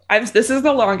This is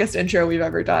the longest intro we've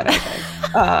ever done, I think.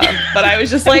 But I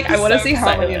was just like, I want to see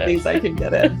how many of these I can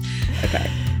get in. Okay.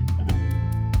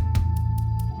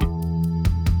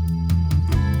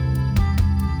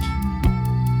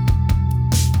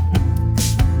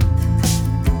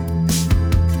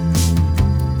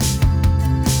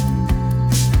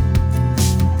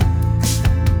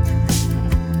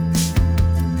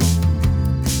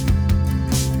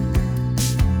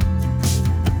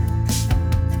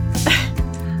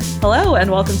 Hello, and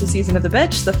welcome to Season of the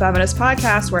Bitch, the feminist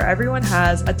podcast where everyone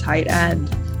has a tight end.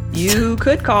 You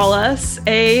could call us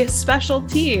a special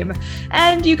team,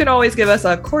 and you can always give us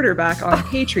a quarterback on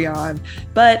Patreon.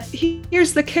 But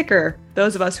here's the kicker.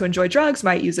 Those of us who enjoy drugs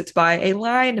might use it to buy a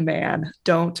lineman.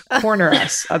 Don't corner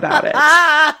us about it.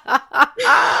 Oh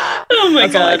my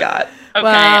That's God. all I got. Okay,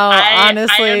 Wow,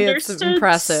 honestly, I it's understood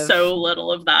impressive. so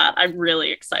little of that. I'm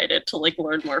really excited to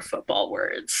learn more football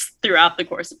words throughout the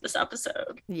course of this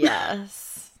episode.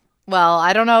 Yes. Well,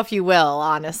 I don't know if you will,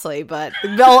 honestly, but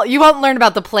you won't learn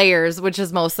about the players, which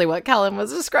is mostly what Kellen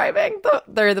was describing.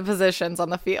 They're the positions on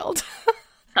the field.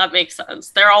 That makes sense.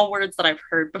 They're all words that I've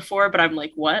heard before, but I'm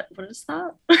like, what? What is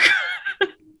that?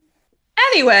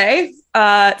 Anyway,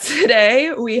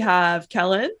 today we have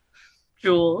Kellen,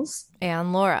 Jules,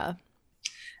 And Laura.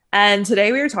 and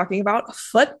today we are talking about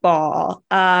football.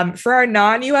 For our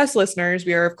non-US listeners,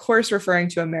 we are of course referring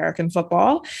to American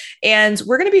football, and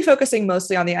we're going to be focusing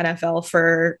mostly on the NFL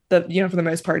for the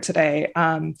most part today.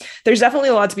 There's definitely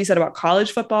a lot to be said about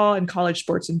college football and college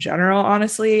sports in general,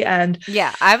 honestly. And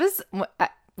Yeah,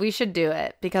 we should do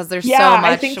it because there's Yeah, so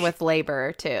I much think- with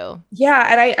labor, too. yeah,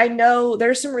 and I know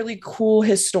there's some really cool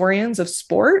historians of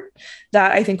sport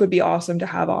that I think would be awesome to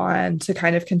have on to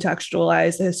kind of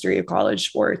contextualize the history of college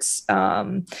sports.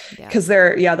 Because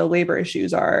the labor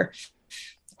issues are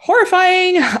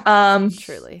horrifying.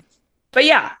 Truly. But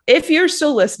yeah, if you're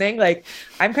still listening,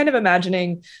 I'm kind of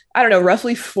imagining, I don't know,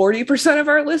 roughly 40% of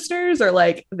our listeners are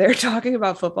they're talking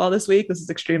about football this week. This is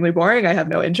extremely boring. I have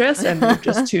no interest and they've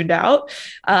just tuned out.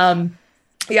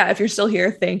 If you're still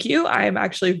here, thank you. I'm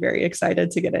actually very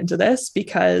excited to get into this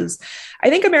because I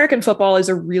think American football is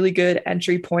a really good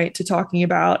entry point to talking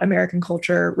about American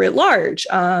culture writ large.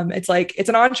 It's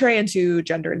an entree into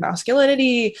gender and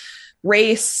masculinity,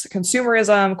 race,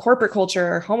 consumerism, corporate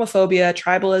culture, homophobia,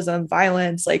 tribalism,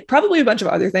 violence, probably a bunch of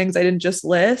other things I didn't just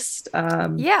list.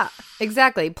 Yeah,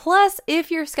 exactly. Plus, if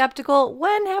you're skeptical,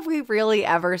 when have we really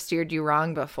ever steered you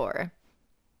wrong before?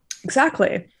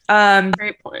 Exactly.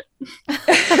 great point.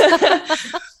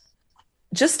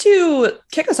 Just to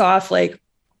kick us off, I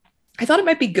thought it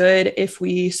might be good if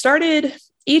we started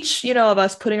each, of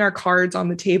us putting our cards on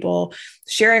the table,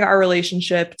 sharing our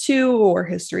relationship to or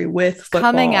history with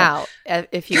football. Coming out,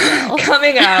 if you will.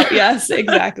 Coming out. Yes,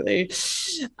 exactly.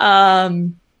 So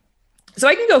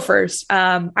I can go first.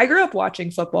 I grew up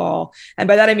watching football, and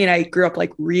by that I mean I grew up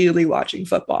really watching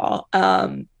football.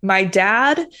 My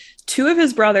dad, two of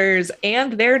his brothers,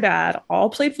 and their dad all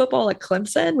played football at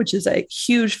Clemson, which is a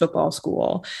huge football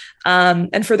school.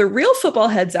 And for the real football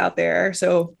heads out there,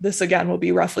 so this again will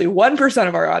be roughly 1%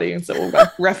 of our audience that will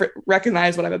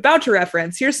recognize what I'm about to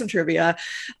reference. Here's some trivia.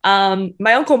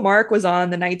 My uncle Mark was on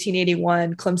the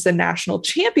 1981 Clemson national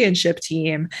championship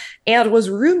team and was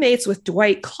roommates with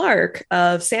Dwight Clark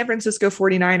of San Francisco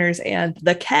 49ers and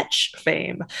the Catch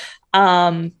fame.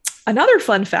 Another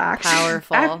fun fact.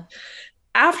 Powerful.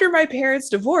 After my parents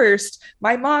divorced,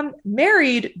 my mom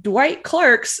married Dwight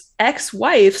Clark's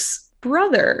ex-wife's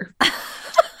brother.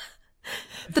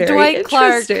 The Dwight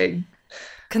Clark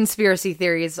conspiracy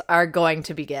theories are going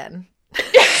to begin.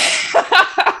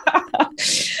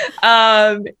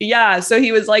 So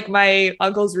he was my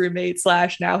uncle's roommate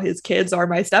 / now his kids are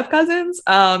my step cousins.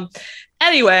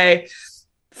 Anyway,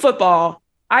 football.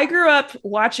 I grew up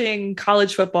watching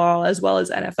college football as well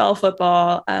as NFL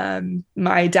football.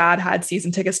 My dad had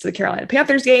season tickets to the Carolina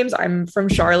Panthers games. I'm from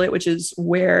Charlotte, which is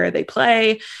where they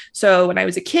play. So when I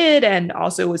was a kid and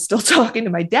also was still talking to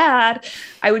my dad,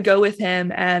 I would go with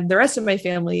him and the rest of my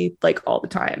family all the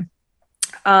time.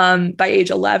 By age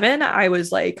 11, I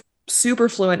was super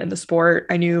fluent in the sport.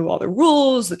 I knew all the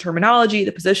rules, the terminology,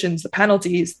 the positions, the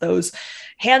penalties, those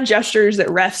hand gestures that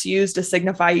refs use to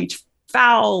signify each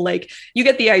foul. You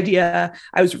get the idea.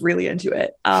 I was really into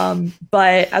it.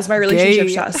 But as my relationship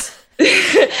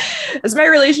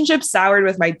soured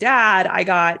with my dad, I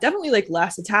got definitely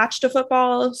less attached to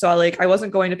football. So I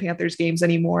wasn't going to Panthers games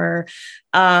anymore.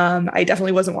 I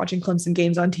definitely wasn't watching Clemson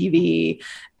games on TV.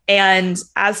 And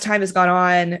as time has gone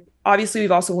on, obviously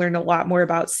we've also learned a lot more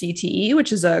about CTE,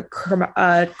 which is a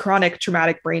chronic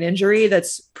traumatic brain injury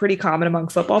that's pretty common among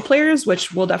football players,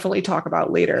 which we'll definitely talk about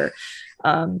later.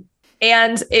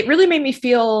 And it really made me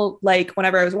feel like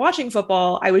whenever I was watching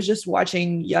football, I was just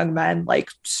watching young men like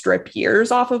strip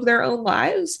years off of their own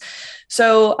lives.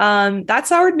 So that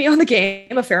soured me on the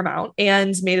game a fair amount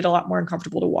and made it a lot more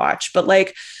uncomfortable to watch. But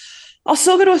like, I'll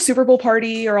still go to a Super Bowl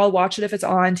party or I'll watch it if it's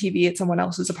on TV at someone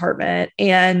else's apartment.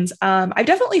 And I've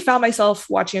definitely found myself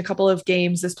watching a couple of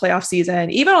games this playoff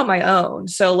season, even on my own.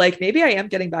 So like maybe I am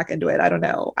getting back into it. I don't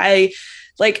know.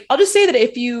 I'll just say that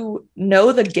if you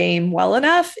know the game well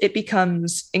enough, it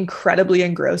becomes incredibly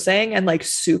engrossing and like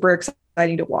super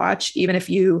exciting to watch, even if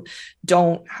you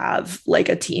don't have like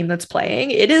a team that's playing.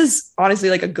 It is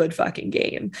honestly like a good fucking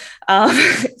game.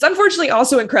 It's unfortunately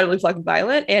also incredibly fucking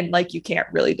violent, and like you can't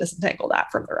really disentangle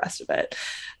that from the rest of it.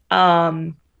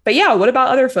 But yeah, what about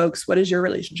other folks? What is your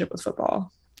relationship with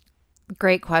football?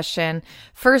 Great question.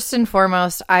 First and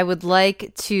foremost, I would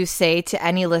like to say to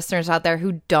any listeners out there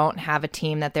who don't have a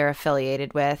team that they're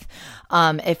affiliated with,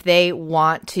 if they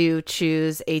want to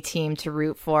choose a team to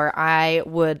root for, I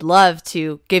would love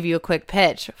to give you a quick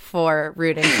pitch for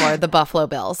rooting for the Buffalo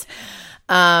Bills.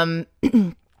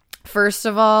 First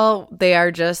of all, they are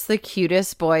just the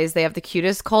cutest boys. They have the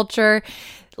cutest culture.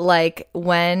 Like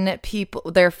when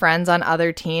their friends on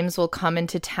other teams will come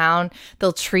into town,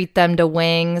 they'll treat them to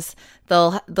wings.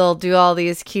 They'll do all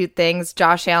these cute things.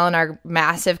 Josh Allen, our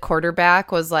massive quarterback,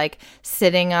 was like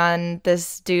sitting on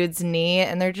this dude's knee,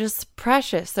 and they're just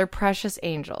precious. They're precious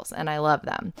angels, and I love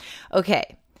them.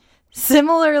 Okay.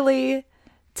 Similarly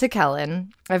to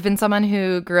Kellen, I've been someone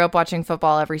who grew up watching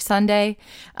football every Sunday.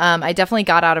 I definitely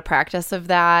got out of practice of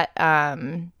that.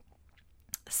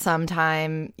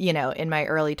 Sometime, in my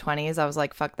early 20s, I was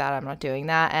like, fuck that, I'm not doing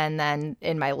that. And then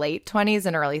in my late 20s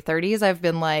and early 30s, I've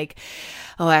been like,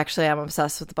 oh, actually, I'm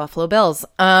obsessed with the Buffalo Bills.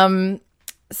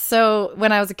 So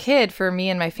when I was a kid, for me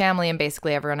and my family and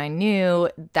basically everyone I knew,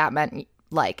 that meant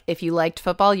like if you liked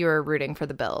football, you were rooting for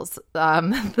the Bills.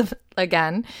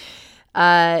 Again,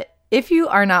 if you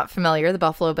are not familiar, the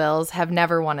Buffalo Bills have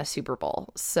never won a Super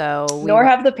Bowl. Nor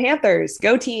have the Panthers.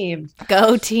 Go team.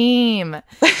 Go team.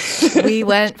 We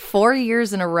went 4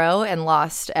 years in a row and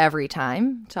lost every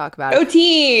time. Go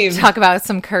team. Talk about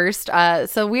some cursed.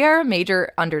 So we are a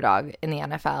major underdog in the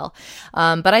NFL.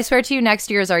 But I swear to you,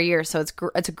 next year is our year. So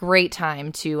it's a great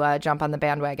time to jump on the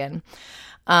bandwagon.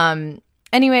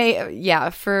 Anyway, yeah,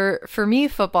 for me,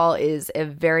 football is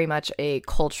very much a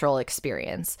cultural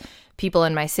experience. People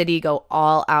in my city go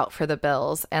all out for the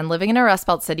Bills, and living in a Rust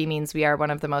Belt city means we are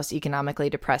one of the most economically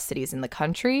depressed cities in the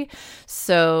country.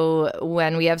 So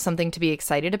when we have something to be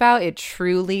excited about, it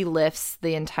truly lifts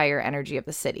the entire energy of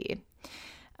the city.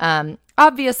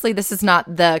 Obviously, this is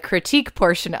not the critique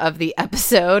portion of the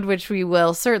episode, which we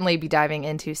will certainly be diving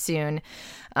into soon.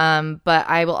 But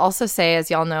I will also say,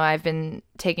 as y'all know, I've been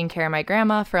taking care of my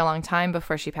grandma for a long time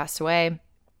before she passed away.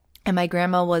 And my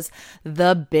grandma was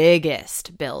the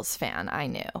biggest Bills fan I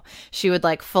knew. She would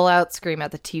like full out scream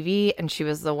at the TV, and she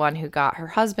was the one who got her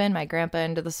husband, my grandpa,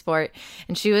 into the sport.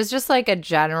 And she was just like a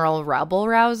general rebel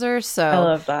rouser. So I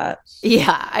love that.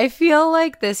 Yeah, I feel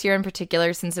like this year in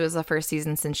particular, since it was the first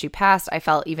season since she passed, I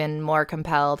felt even more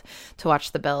compelled to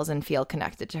watch the Bills and feel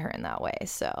connected to her in that way.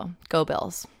 So go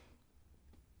Bills.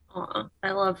 Aw, I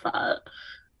love that.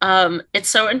 It's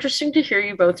so interesting to hear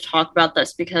you both talk about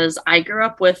this because I grew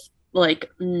up with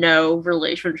like no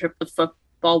relationship with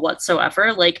football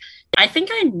whatsoever. Like, I think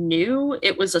I knew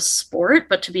it was a sport,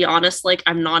 but to be honest, like,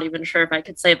 I'm not even sure if I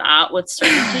could say that with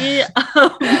certainty.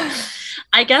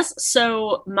 I guess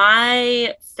so.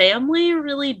 My family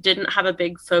really didn't have a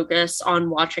big focus on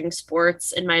watching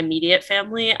sports in my immediate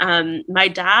family. My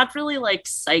dad really liked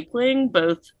cycling,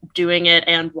 both doing it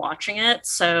and watching it.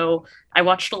 So I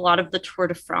watched a lot of the Tour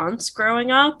de France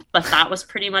growing up, but that was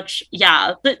pretty much,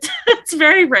 yeah, it's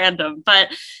very random,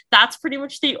 but that's pretty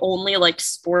much the only like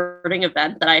sporting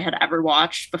event that I had ever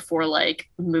watched before like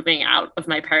moving out of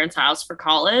my parents' house for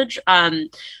college.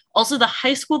 Also, the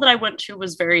high school that I went to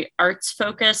was very arts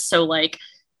focused. So like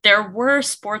there were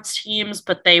sports teams,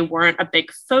 but they weren't a big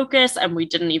focus, and we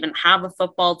didn't even have a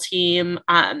football team.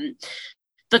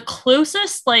 The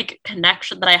closest like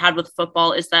connection that I had with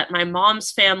football is that my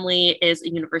mom's family is a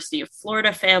University of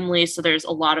Florida family. So there's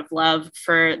a lot of love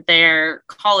for their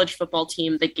college football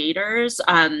team, the Gators.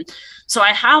 So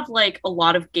I have like a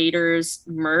lot of Gators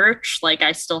merch. Like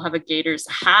I still have a Gators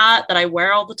hat that I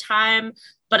wear all the time.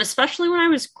 But especially when I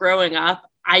was growing up,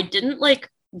 I didn't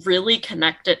like really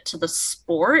connect it to the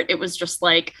sport. It was just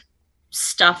like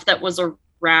stuff that was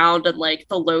around, and like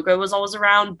the logo was always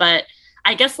around. But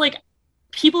I guess like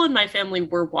people in my family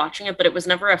were watching it, but it was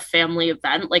never a family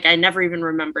event. Like I never even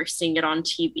remember seeing it on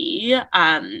TV.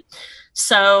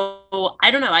 So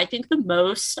I don't know. I think the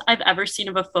most I've ever seen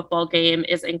of a football game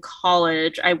is in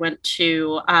college. I went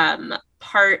to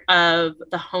part of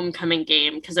the homecoming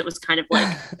game because it was kind of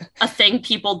like a thing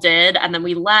people did. And then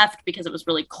we left because it was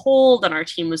really cold and our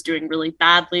team was doing really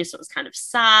badly. So it was kind of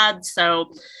sad.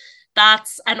 So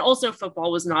and also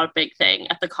football was not a big thing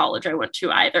at the college I went to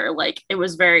either. Like it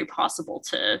was very possible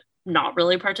to not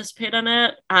really participate in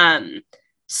it.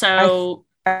 So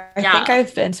I think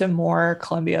I've been to more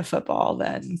Columbia football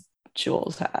than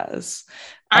Jules has.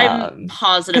 I'm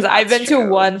positive because I've been to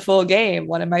one full game.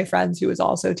 One of my friends who was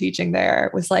also teaching there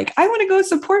was like, I want to go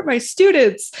support my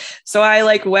students. So I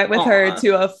like went with her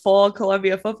to a full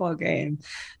Columbia football game.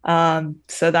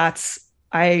 So that's,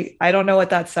 I don't know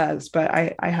what that says, but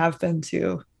I have been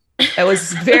to. It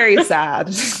was very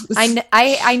sad.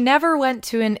 I never went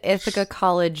to an Ithaca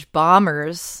College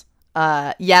Bombers.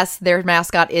 Yes, their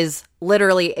mascot is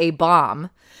literally a bomb.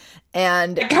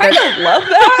 And I kind of love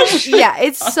that. Yeah,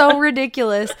 it's so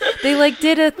ridiculous. They like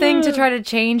did a thing to try to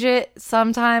change it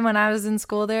sometime when I was in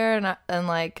school there, and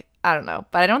like I don't know,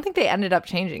 but I don't think they ended up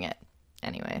changing it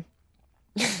anyway.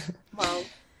 Well,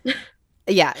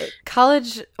 yeah,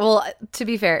 college. Well, to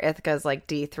be fair, Ithaca is like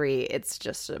D3. It's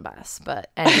just a mess. But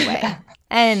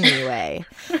anyway.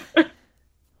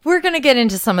 We're going to get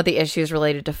into some of the issues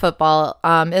related to football,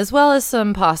 as well as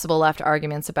some possible left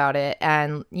arguments about it.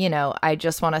 And, you know, I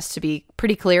just want us to be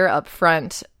pretty clear up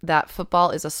front that football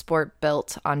is a sport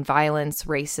built on violence,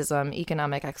 racism,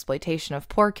 economic exploitation of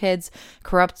poor kids,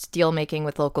 corrupt deal-making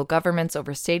with local governments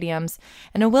over stadiums,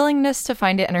 and a willingness to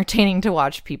find it entertaining to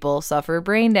watch people suffer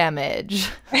brain damage.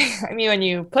 I mean, when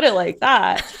you put it like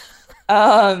that...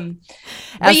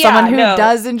 as someone who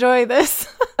does enjoy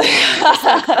this...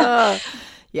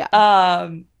 Yeah.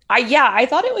 I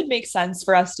thought it would make sense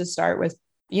for us to start with,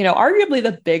 you know, arguably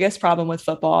the biggest problem with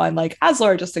football. And like, as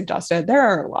Laura just suggested, there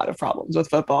are a lot of problems with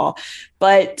football.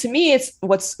 But to me, it's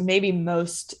what's maybe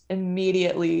most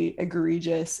immediately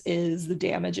egregious is the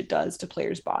damage it does to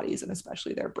players' bodies and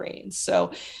especially their brains.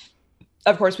 So,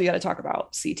 of course, we got to talk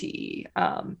about CTE.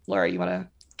 Laura, you want to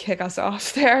kick us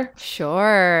off there?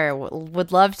 Sure.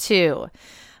 Would love to.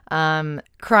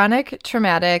 Chronic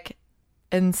traumatic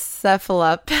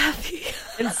encephalopathy,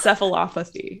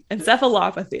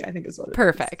 I think is what it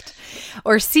Perfect. Is.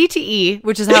 Or CTE,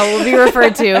 which is how it will be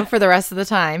referred to for the rest of the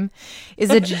time, is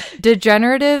a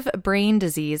degenerative brain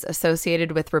disease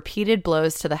associated with repeated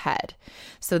blows to the head.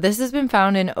 So this has been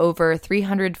found in over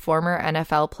 300 former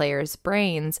NFL players'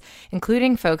 brains,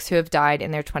 including folks who have died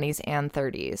in their 20s and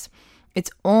 30s.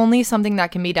 It's only something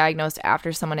that can be diagnosed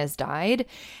after someone has died,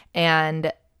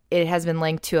 and it has been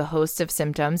linked to a host of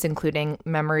symptoms, including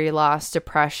memory loss,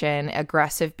 depression,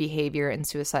 aggressive behavior, and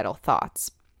suicidal thoughts.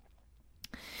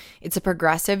 It's a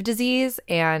progressive disease,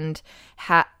 and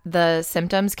the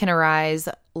symptoms can arise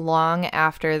long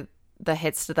after the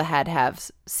hits to the head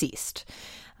have ceased.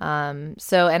 As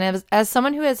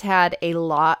someone who has had a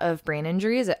lot of brain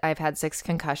injuries, I've had 6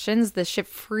 concussions. This shit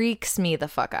freaks me the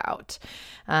fuck out.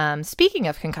 Speaking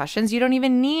of concussions, you don't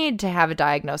even need to have a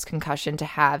diagnosed concussion to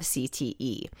have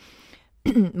CTE.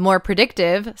 More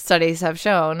predictive, studies have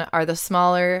shown, are the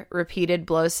smaller, repeated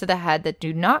blows to the head that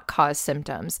do not cause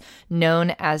symptoms,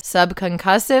 known as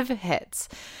subconcussive hits,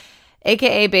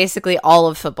 aka basically all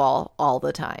of football all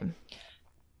the time.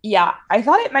 Yeah, I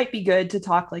thought it might be good to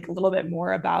talk like a little bit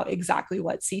more about exactly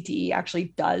what CTE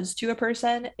actually does to a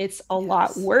person. It's a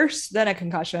lot worse than a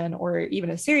concussion or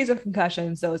even a series of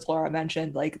concussions. So as Laura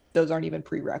mentioned, like those aren't even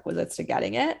prerequisites to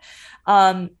getting it.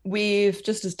 We've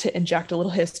just to inject a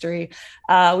little history.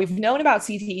 We've known about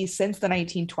CTE since the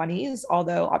 1920s,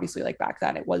 although obviously like back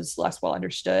then it was less well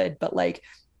understood, but like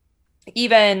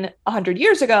even 100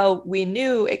 years ago, we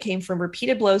knew it came from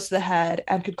repeated blows to the head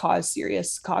and could cause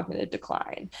serious cognitive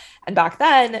decline. And back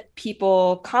then,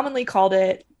 people commonly called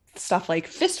it stuff like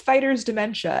fist fighters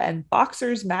dementia and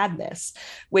boxers madness,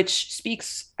 which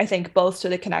speaks, I think, both to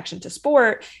the connection to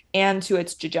sport and to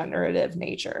its degenerative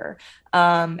nature.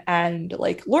 And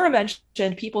like Laura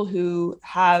mentioned, people who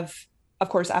have, of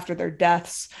course, after their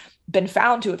deaths, been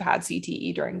found to have had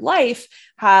CTE during life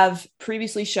have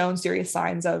previously shown serious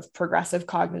signs of progressive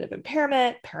cognitive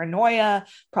impairment, paranoia,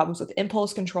 problems with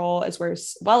impulse control, as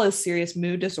well as serious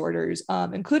mood disorders,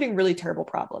 including really terrible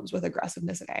problems with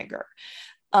aggressiveness and anger.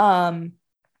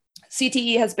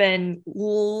 CTE has been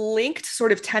linked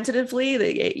sort of tentatively,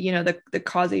 the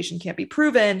causation can't be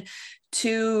proven,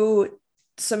 to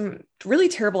some really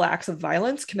terrible acts of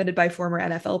violence committed by former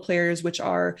NFL players, which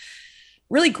are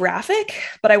really graphic,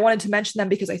 but I wanted to mention them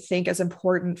because I think it's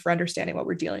important for understanding what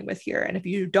we're dealing with here. And if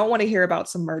you don't want to hear about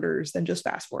some murders, then just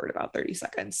fast forward about 30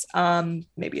 seconds,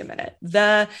 maybe a minute.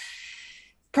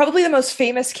 Probably the most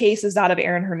famous case is that of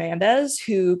Aaron Hernandez,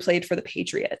 who played for the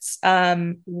Patriots.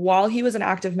 While he was an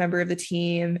active member of the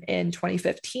team in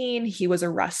 2015, he was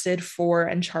arrested for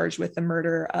and charged with the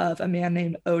murder of a man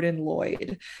named Odin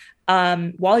Lloyd.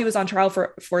 While he was on trial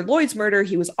for Lloyd's murder,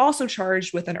 he was also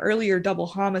charged with an earlier double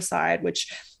homicide,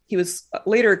 which he was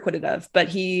later acquitted of, but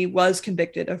he was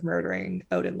convicted of murdering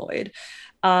Odin Lloyd.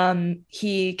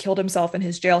 He killed himself in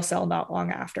his jail cell not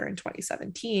long after in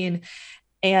 2017.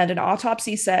 And an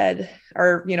autopsy found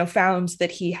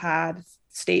that he had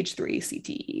stage 3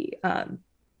 CTE.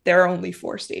 There are only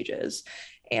 4 stages,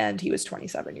 and he was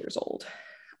 27 years old.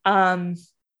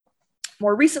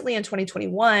 More recently in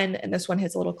 2021, and this one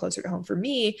hits a little closer to home for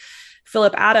me,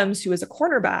 Phillip Adams, who is a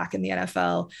cornerback in the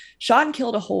NFL, shot and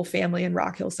killed a whole family in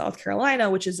Rock Hill, South Carolina,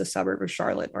 which is a suburb of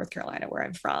Charlotte, North Carolina, where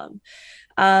I'm from.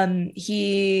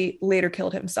 He later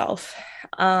killed himself.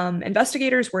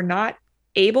 Investigators were not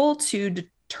able to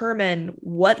determine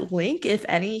what link, if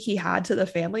any, he had to the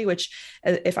family, which,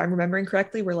 if I'm remembering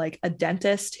correctly, were like a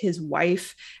dentist, his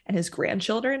wife, and his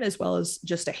grandchildren, as well as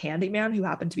just a handyman who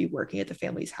happened to be working at the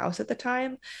family's house at the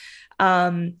time.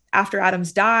 After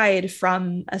Adams died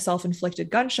from a self-inflicted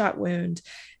gunshot wound,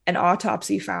 an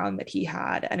autopsy found that he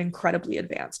had an incredibly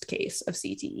advanced case of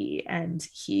CTE, and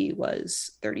he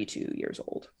was 32 years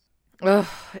old.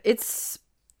 Oh, it's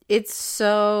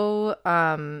so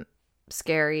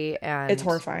scary, and it's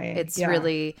horrifying.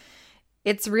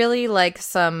 It's really like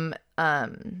some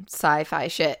sci-fi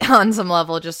shit on some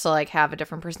level, just to like have a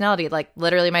different personality. Like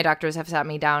literally my doctors have sat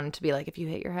me down to be like, if you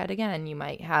hit your head again, you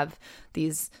might have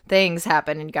these things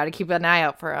happen and you got to keep an eye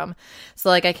out for them. So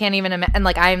like I can't even imagine, and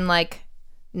like I'm like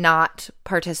not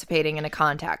participating in a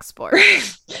contact sport.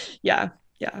 yeah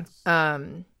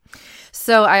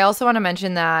So I also want to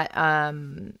mention that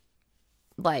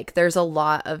like there's a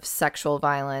lot of sexual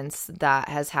violence that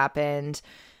has happened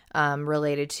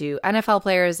related to NFL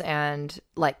players, and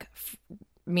like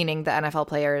meaning the NFL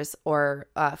players or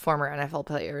former NFL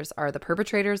players are the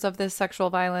perpetrators of this sexual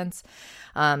violence.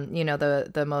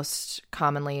 The most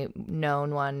commonly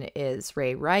known one is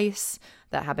Ray Rice.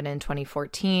 That happened in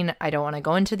 2014. I don't want to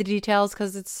go into the details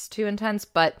because it's too intense,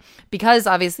 but because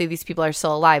obviously these people are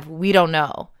still alive, we don't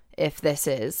know if this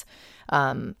is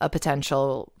a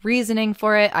potential reasoning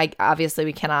for it.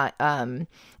 We cannot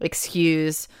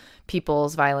excuse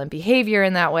people's violent behavior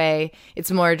in that way.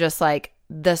 It's more just like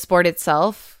the sport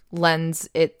itself lends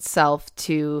itself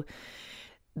to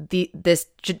this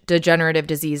degenerative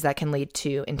disease that can lead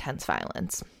to intense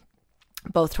violence,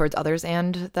 both towards others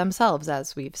and themselves,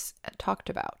 as we've talked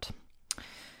about.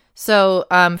 So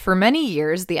for many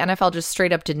years, the NFL just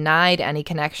straight up denied any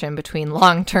connection between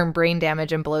long-term brain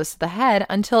damage and blows to the head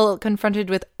until confronted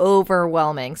with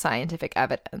overwhelming scientific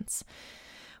evidence.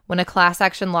 When a class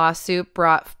action lawsuit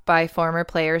brought by former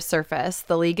players surfaced,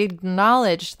 the league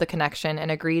acknowledged the connection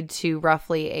and agreed to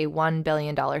roughly a $1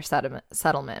 billion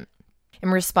settlement. In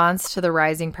response to the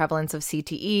rising prevalence of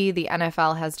CTE, the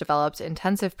NFL has developed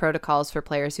intensive protocols for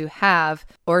players who have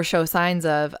or show signs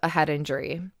of a head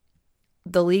injury.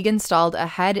 The league installed a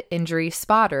head injury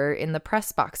spotter in the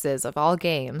press boxes of all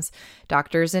games,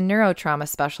 doctors and neurotrauma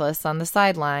specialists on the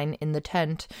sideline in the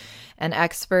tent, and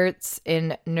experts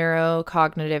in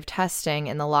neurocognitive testing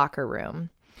in the locker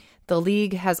room. The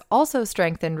league has also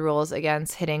strengthened rules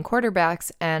against hitting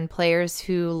quarterbacks and players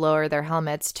who lower their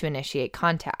helmets to initiate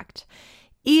contact.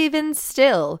 Even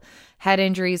still, head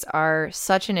injuries are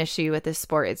such an issue with this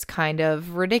sport, it's kind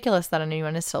of ridiculous that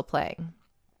anyone is still playing.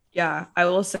 Yeah, I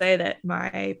will say that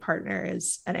my partner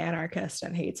is an anarchist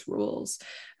and hates rules.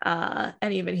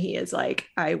 And even he is like,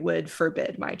 I would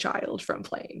forbid my child from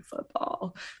playing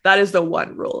football. That is the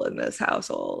one rule in this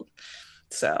household.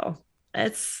 So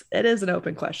it is an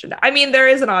open question. I mean, there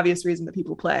is an obvious reason that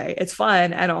people play. It's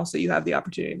fun. And also you have the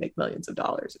opportunity to make millions of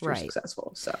dollars if you're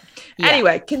successful. So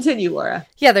anyway, continue, Laura.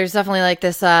 Yeah, there's definitely like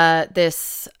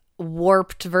this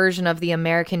warped version of the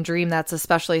American dream that's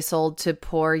especially sold to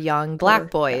poor young Black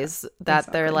boys, that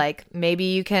exactly. They're like, maybe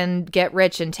you can get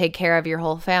rich and take care of your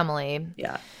whole family.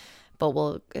 Yeah. But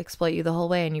we'll exploit you the whole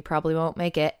way and you probably won't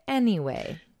make it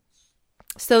anyway.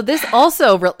 So this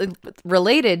also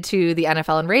related to the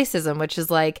NFL and racism, which is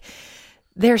like,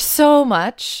 there's so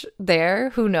much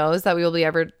there. Who knows that we will be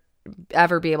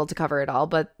ever be able to cover it all.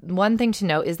 But one thing to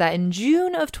note is that in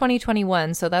June of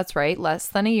 2021, so that's right, less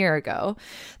than a year ago,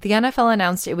 the NFL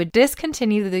announced it would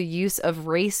discontinue the use of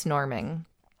race norming.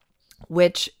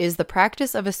 which is the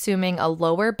practice of assuming a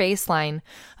lower baseline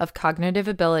of cognitive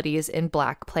abilities in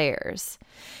Black players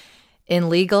in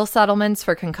legal settlements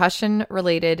for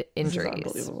concussion-related injuries.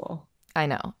 This is unbelievable. I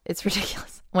know. It's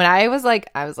ridiculous. When I was like,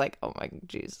 oh my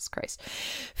Jesus Christ.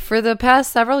 For the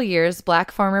past several years,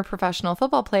 Black former professional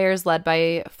football players led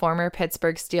by former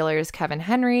Pittsburgh Steelers Kevin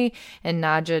Henry and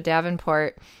Naja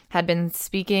Davenport had been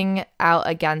speaking out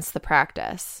against the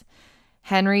practice.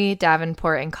 Henry,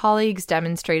 Davenport, and colleagues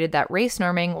demonstrated that race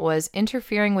norming was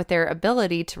interfering with their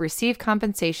ability to receive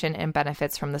compensation and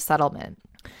benefits from the settlement.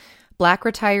 Black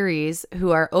retirees, who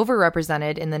are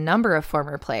overrepresented in the number of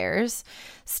former players,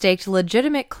 staked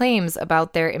legitimate claims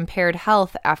about their impaired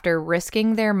health after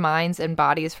risking their minds and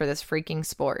bodies for this freaking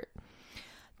sport.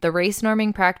 The race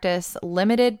norming practice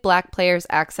limited Black players'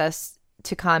 access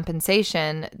to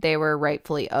compensation they were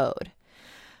rightfully owed.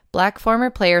 Black former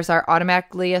players are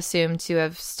automatically assumed to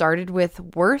have started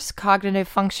with worse cognitive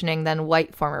functioning than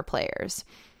white former players.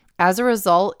 As a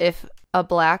result, if a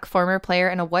Black former player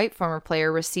and a white former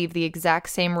player receive the exact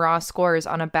same raw scores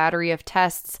on a battery of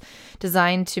tests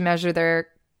designed to measure their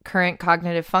current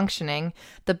cognitive functioning,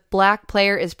 the Black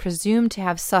player is presumed to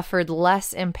have suffered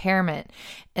less impairment,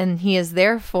 and he is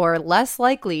therefore less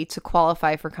likely to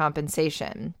qualify for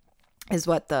compensation, is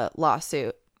what the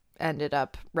lawsuit ended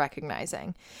up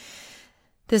recognizing.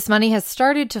 This money has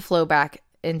started to flow back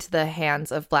into the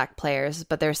hands of Black players,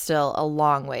 but there's still a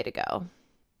long way to go.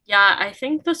 Yeah, I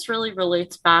think this really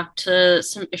relates back to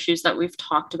some issues that we've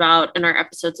talked about in our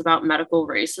episodes about medical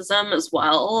racism as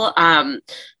well.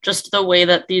 Just the way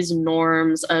that these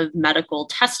norms of medical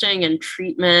testing and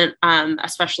treatment,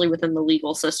 especially within the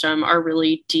legal system, are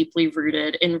really deeply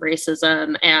rooted in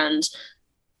racism and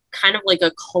kind of like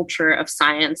a culture of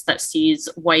science that sees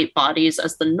white bodies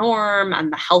as the norm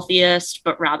and the healthiest,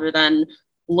 but rather than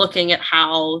looking at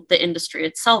how the industry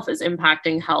itself is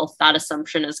impacting health, that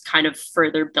assumption is kind of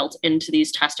further built into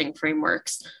these testing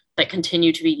frameworks that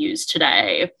continue to be used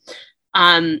today.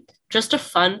 Just a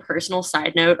fun personal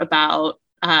side note about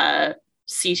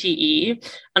CTE.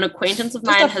 An acquaintance of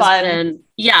mine has been,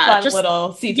 just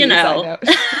little CTE side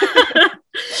note.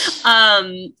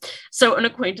 So an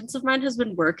acquaintance of mine has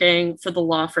been working for the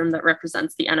law firm that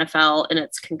represents the NFL in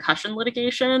its concussion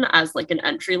litigation as like an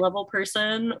entry-level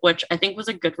person, which I think was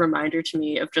a good reminder to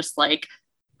me of just like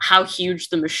how huge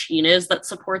the machine is that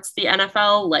supports the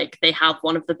NFL. Like they have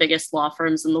one of the biggest law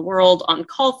firms in the world on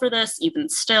call for this, even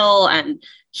still, and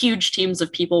huge teams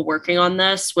of people working on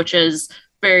this, which is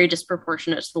very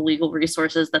disproportionate to the legal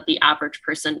resources that the average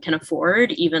person can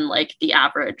afford, even like the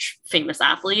average famous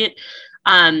athlete.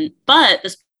 But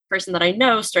this person that I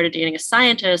know started dating a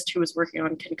scientist who was working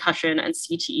on concussion and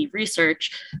CTE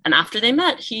research. And after they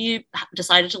met, he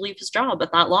decided to leave his job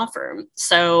at that law firm.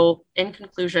 So in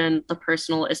conclusion, the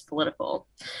personal is political.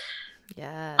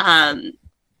 Yeah.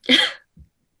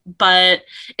 But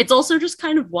it's also just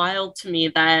kind of wild to me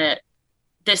that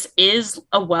this is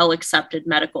a well-accepted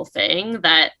medical thing,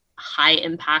 that high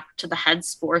impact to the head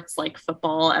sports like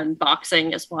football and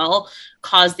boxing as well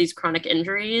cause these chronic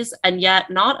injuries. And yet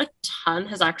not a ton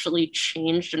has actually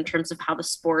changed in terms of how the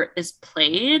sport is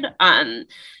played. And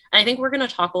I think we're going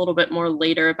to talk a little bit more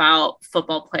later about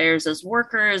football players as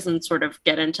workers and sort of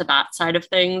get into that side of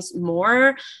things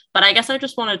more. But I guess I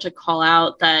just wanted to call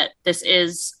out that this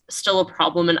is still a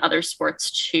problem in other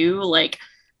sports too. Like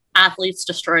athletes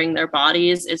destroying their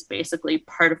bodies is basically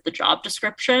part of the job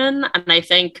description. And I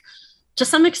think to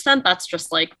some extent that's just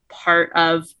like part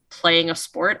of playing a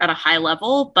sport at a high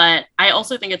level. But I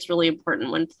also think it's really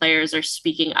important when players are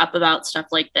speaking up about stuff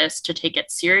like this to take it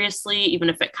seriously, even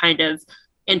if it kind of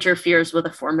interferes with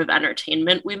a form of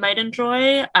entertainment we might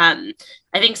enjoy. I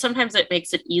think sometimes it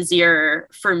makes it easier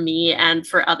for me and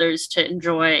for others to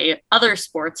enjoy other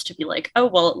sports to be like, oh,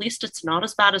 well, at least it's not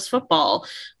as bad as football.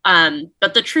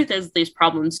 But the truth is these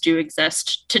problems do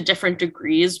exist to different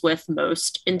degrees with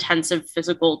most intensive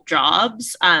physical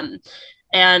jobs.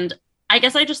 And I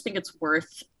guess I just think it's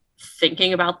worth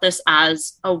thinking about this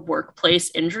as a workplace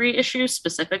injury issue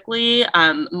specifically,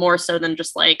 more so than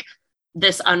just like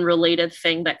this unrelated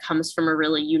thing that comes from a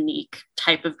really unique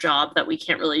type of job that we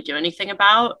can't really do anything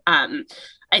about.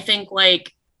 I think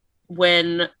like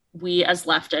when we as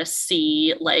leftists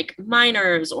see like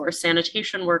miners or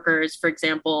sanitation workers, for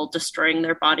example, destroying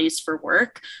their bodies for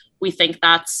work, we think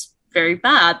that's very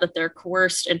bad, that they're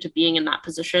coerced into being in that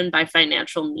position by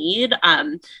financial need.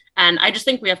 And I just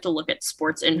think we have to look at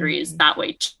sports injuries that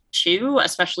way too,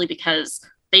 especially because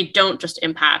they don't just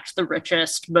impact the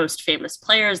richest, most famous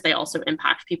players. They also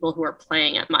impact people who are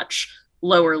playing at much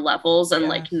lower levels and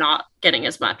like not getting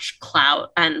as much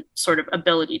clout and sort of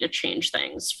ability to change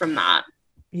things from that.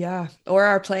 Yeah. Or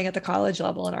are playing at the college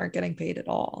level and aren't getting paid at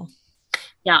all.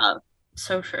 Yeah,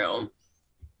 so true.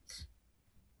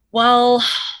 Well,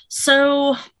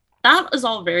 so that is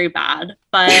all very bad,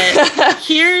 but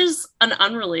here's an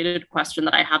unrelated question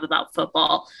that I have about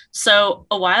football. So,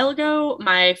 a while ago,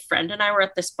 my friend and I were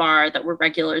at this bar that we're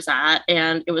regulars at,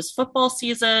 and it was football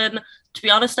season. To be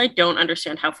honest, I don't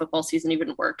understand how football season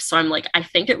even works. So, I'm like, I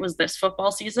think it was this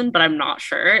football season, but I'm not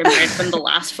sure. It might have been the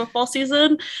last football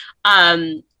season.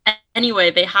 Um,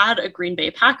 anyway, they had a Green Bay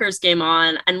Packers game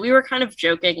on, and we were kind of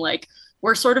joking, like,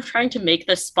 we're sort of trying to make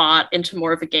this spot into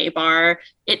more of a gay bar.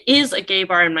 It is a gay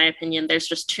bar, in my opinion. There's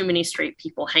just too many straight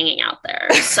people hanging out there.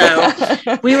 So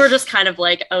we were just kind of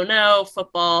like, oh no,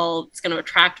 football, it's going to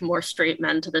attract more straight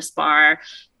men to this bar.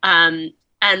 And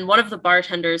one of the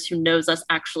bartenders who knows us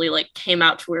actually like came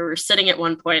out to where we were sitting at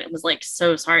one point and was like,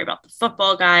 so sorry about the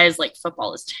football guys. Like,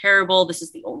 football is terrible. This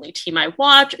is the only team I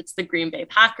watch. It's the Green Bay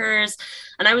Packers.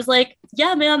 And I was like,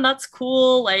 yeah, man, that's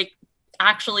cool. Like,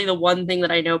 actually, the one thing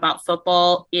that I know about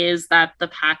football is that the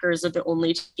Packers are the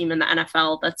only team in the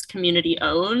NFL that's community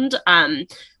owned,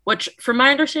 which from my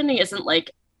understanding isn't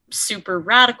like super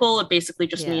radical. It basically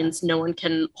just means no one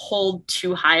can hold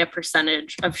too high a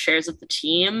percentage of shares of the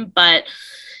team. But,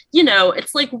 you know,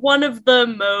 it's like one of the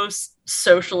most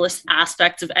socialist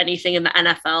aspects of anything in the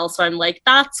NFL. So I'm like,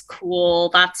 that's cool.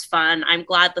 That's fun. I'm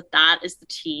glad that that is the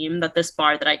team that this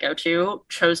bar that I go to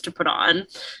chose to put on.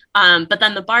 But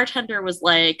then the bartender was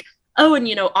like, oh, and,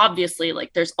 you know, obviously,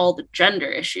 like, there's all the gender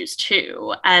issues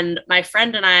too. And my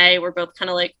friend and I were both kind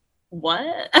of like,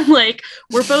 what? And like,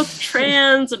 we're both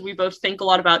trans and we both think a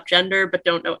lot about gender, but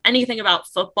don't know anything about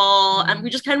football. And we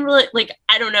just kind of really like,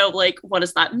 I don't know, like, what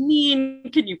does that mean?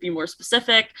 Can you be more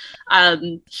specific?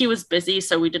 He was busy,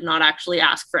 so we did not actually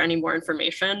ask for any more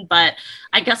information. But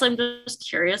I guess I'm just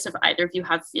curious if either of you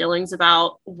have feelings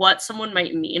about what someone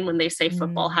might mean when they say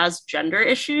football has gender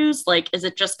issues. Like, is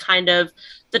it just kind of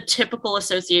the typical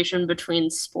association between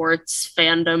sports,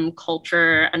 fandom,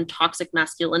 culture, and toxic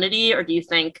masculinity? Or do you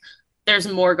think there's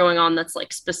more going on that's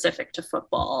like specific to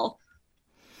football?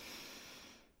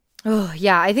 Oh,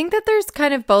 yeah. I think that there's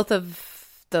kind of both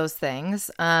of those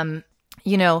things.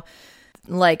 You know,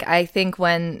 like, I think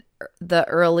when the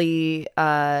early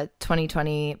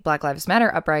 2020 Black Lives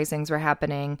Matter uprisings were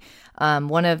happening,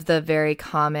 one of the very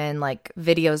common like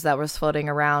videos that was floating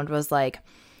around was like,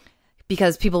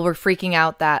 because people were freaking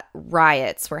out that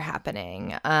riots were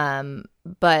happening.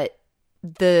 But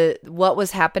what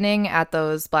was happening at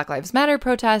those Black Lives Matter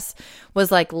protests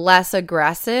was like less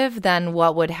aggressive than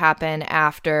what would happen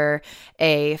after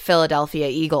a Philadelphia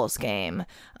Eagles game.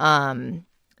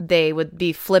 They would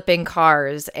be flipping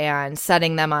cars and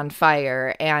setting them on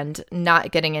fire and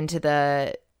not getting into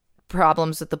the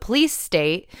problems with the police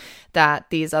state that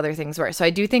these other things were. So I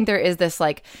do think there is this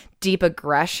like deep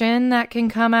aggression that can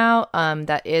come out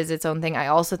that is its own thing. I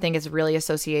also think it's really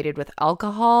associated with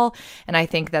alcohol. And I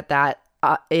think that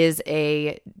is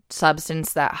a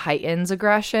substance that heightens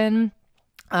aggression.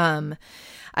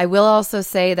 I will also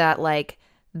say that like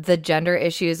the gender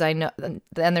issues, I know,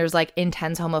 and there's like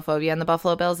intense homophobia in the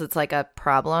Buffalo Bills. It's like a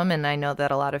problem. And I know that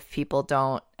a lot of people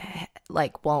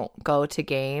won't go to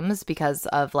games because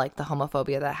of like the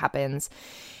homophobia that happens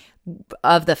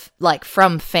of the like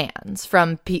from fans,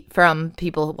 from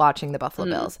people watching the Buffalo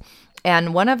Bills.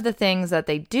 And one of the things that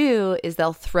they do is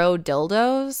they'll throw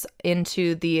dildos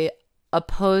into the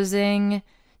opposing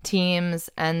team's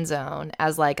end zone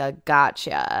as like a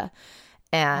gotcha.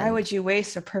 And why would you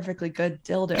waste a perfectly good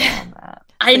dildo on that?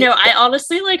 I know. I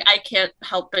honestly, like, I can't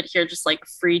help but hear just like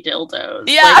free dildos.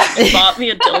 Yeah. Like, you bought me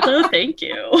a dildo. Thank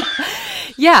you.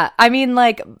 Yeah. I mean,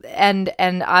 like, and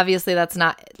obviously that's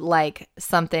not like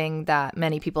something that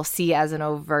many people see as an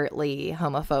overtly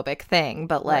homophobic thing,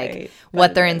 but like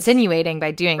what they're insinuating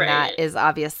by doing that is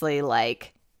obviously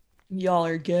like, y'all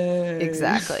are good.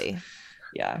 Exactly.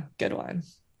 Yeah. Good one.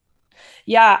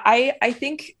 Yeah, I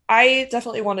think I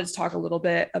definitely wanted to talk a little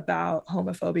bit about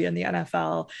homophobia in the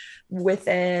NFL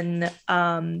within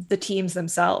the teams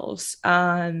themselves.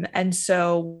 And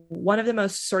so one of the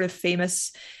most sort of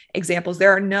famous examples,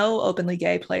 there are no openly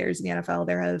gay players in the NFL.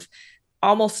 There have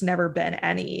almost never been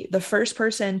any. The first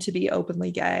person to be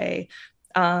openly gay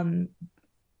in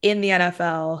the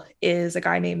NFL is a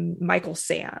guy named Michael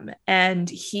Sam, and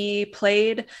he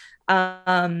played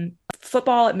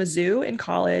football at Mizzou in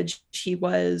college. He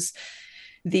was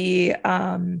the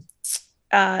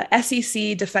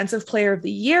SEC Defensive Player of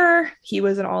the Year. He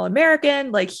was an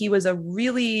All-American. Like, he was a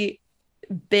really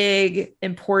big,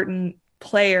 important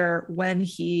player when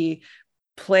he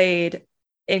played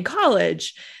in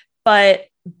college. But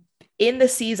in the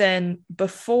season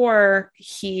before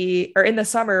he, or in the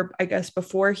summer, I guess,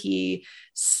 before he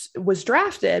was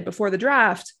drafted, before the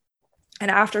draft,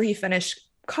 and after he finished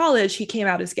college, he came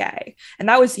out as gay. And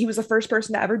he was the first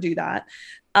person to ever do that.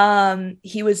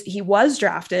 He was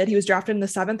drafted. He was drafted in the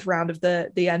 7th round of the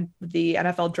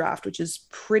NFL draft, which is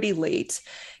pretty late.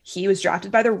 He was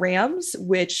drafted by the Rams,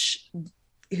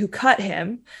 who cut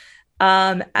him.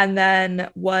 And then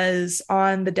was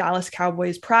on the Dallas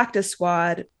Cowboys practice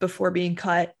squad before being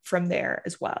cut from there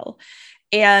as well.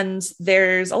 And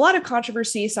there's a lot of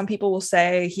controversy. Some people will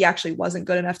say he actually wasn't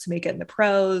good enough to make it in the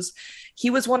pros. He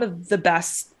was one of the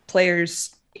best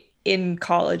players in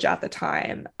college at the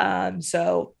time.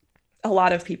 So a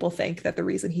lot of people think that the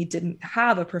reason he didn't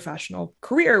have a professional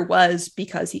career was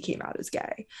because he came out as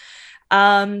gay.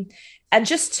 And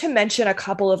just to mention a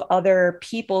couple of other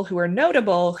people who are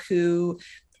notable who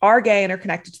are gay and are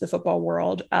connected to the football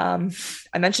world. I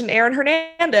mentioned Aaron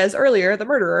Hernandez earlier, the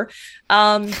murderer.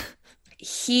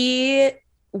 He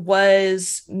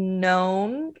was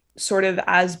known sort of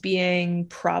as being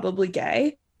probably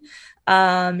gay.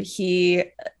 He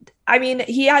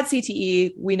had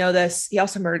CTE. We know this. He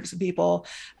also murdered some people.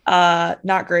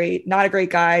 Not great. Not a great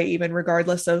guy, even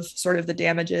regardless of sort of the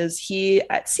damages.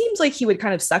 It seems like he would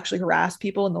kind of sexually harass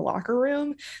people in the locker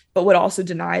room, but would also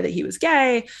deny that he was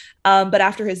gay. But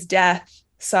after his death,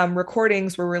 some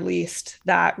recordings were released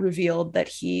that revealed that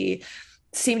he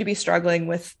seemed to be struggling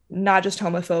with not just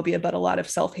homophobia, but a lot of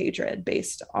self-hatred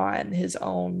based on his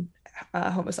own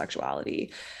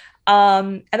homosexuality.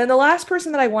 And then the last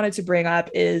person that I wanted to bring up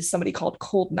is somebody called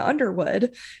Colton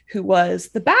Underwood, who was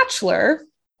The Bachelor.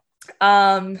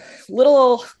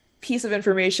 Little piece of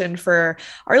information for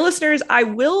our listeners. I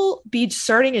will be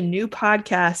starting a new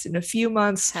podcast in a few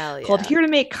months called Here to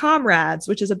Make Comrades,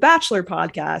 which is a Bachelor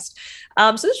podcast.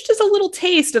 So this is just a little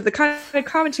taste of the kind of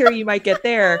commentary you might get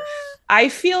there. I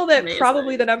feel that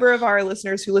probably the number of our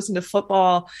listeners who listen to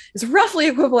football is roughly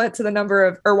equivalent to the number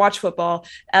of, or watch football,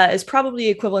 is probably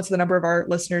equivalent to the number of our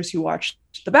listeners who watch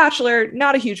The Bachelor.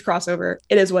 Not a huge crossover.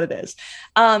 It is what it is.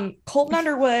 Colton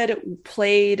Underwood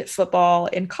played football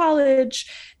in college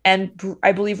and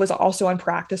I believe was also on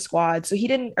practice squad. So he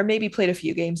didn't, or maybe played a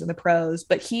few games in the pros,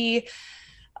 but he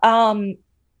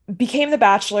became The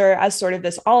Bachelor as sort of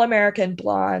this all-American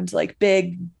blonde, like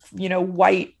big,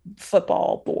 white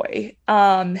football boy,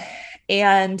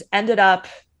 and ended up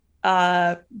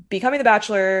becoming The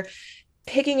Bachelor,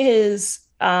 picking his,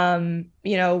 picked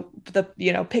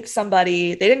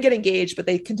somebody. They didn't get engaged, but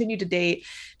they continued to date.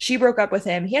 She broke up with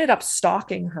him. He ended up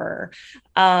stalking her.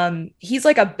 He's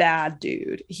like a bad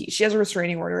dude. She has a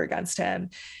restraining order against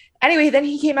him. Anyway, then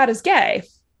he came out as gay.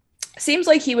 Seems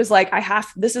like he was like,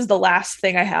 this is the last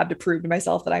thing I have to prove to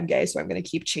myself that I'm gay. So I'm going to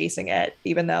keep chasing it,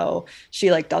 even though she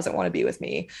doesn't want to be with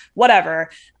me, whatever.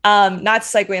 Not to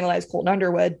psychoanalyze Colton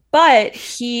Underwood, but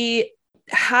he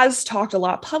has talked a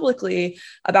lot publicly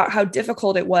about how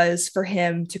difficult it was for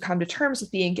him to come to terms with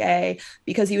being gay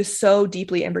because he was so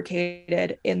deeply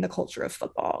imbricated in the culture of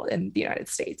football in the United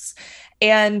States.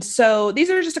 And so these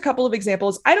are just a couple of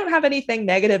examples. I don't have anything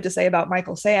negative to say about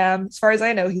Michael Sam. As far as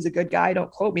I know, he's a good guy.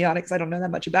 Don't quote me on it because I don't know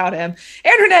that much about him.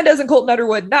 Aaron Hernandez and Colton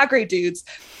Underwood, not great dudes.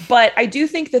 But I do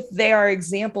think that they are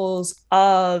examples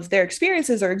of their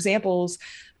experiences, or examples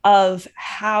of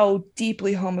how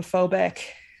deeply homophobic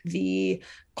the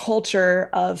culture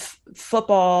of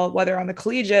football, whether on the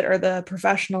collegiate or the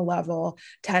professional level,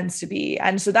 tends to be.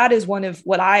 And so that is one of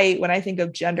when I think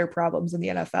of gender problems in the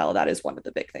NFL, that is one of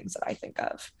the big things that I think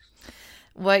of.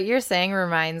 What you're saying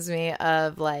reminds me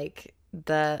of like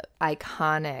the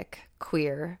iconic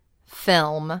queer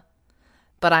film,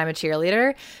 But I'm a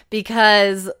Cheerleader,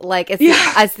 because like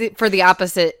it's for the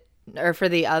opposite, or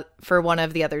for one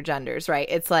of the other genders, right?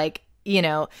 It's like,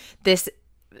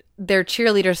 they're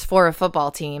cheerleaders for a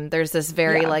football team. There's this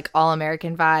very like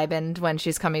all-American vibe. And when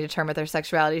she's coming to terms with her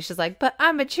sexuality, she's like, but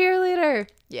I'm a cheerleader.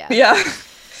 Yeah.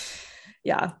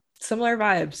 Similar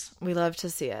vibes. We love to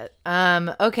see it.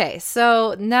 Okay.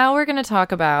 So now we're going to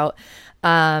talk about,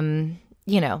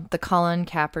 the Colin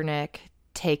Kaepernick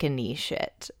take a knee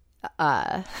shit.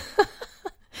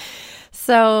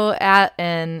 So at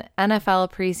an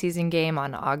NFL preseason game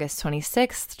on August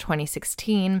 26th,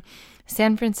 2016,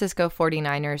 San Francisco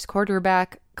 49ers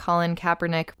quarterback Colin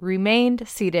Kaepernick remained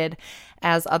seated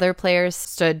as other players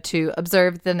stood to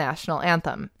observe the national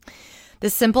anthem.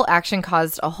 This simple action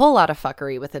caused a whole lot of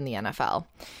fuckery within the NFL.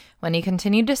 When he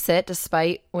continued to sit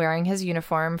despite wearing his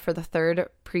uniform for the third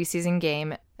preseason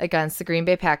game against the Green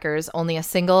Bay Packers, only a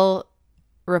single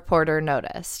reporter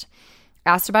noticed.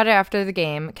 Asked about it after the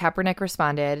game, Kaepernick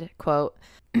responded, quote,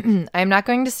 "I am not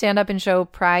going to stand up and show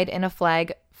pride in a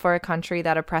flag for a country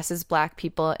that oppresses Black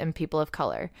people and people of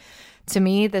color. To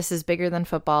me, this is bigger than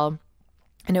football,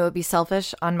 and it would be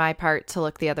selfish on my part to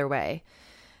look the other way.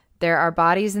 There are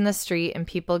bodies in the street and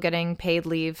people getting paid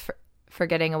leave for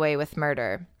getting away with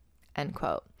murder." End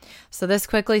quote. So this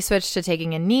quickly switched to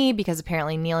taking a knee because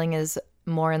apparently kneeling is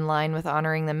more in line with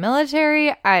honoring the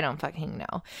military. I don't fucking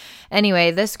know.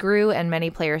 Anyway, this grew and many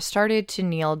players started to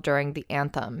kneel during the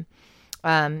anthem.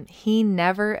 He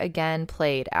never again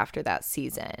played after that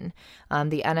season.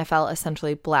 The NFL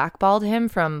essentially blackballed him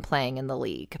from playing in the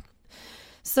league.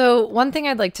 So one thing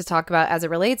I'd like to talk about as it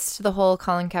relates to the whole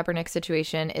Colin Kaepernick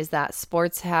situation is that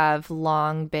sports have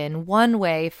long been one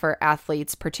way for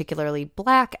athletes, particularly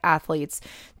Black athletes,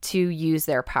 to use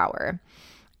their power.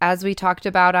 As we talked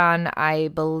about on, I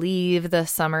believe, the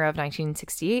summer of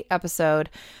 1968 episode,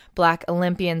 Black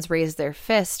Olympians raised their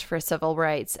fist for civil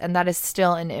rights, and that is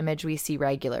still an image we see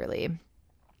regularly.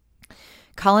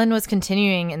 Colin was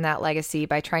continuing in that legacy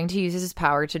by trying to use his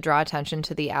power to draw attention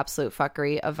to the absolute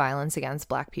fuckery of violence against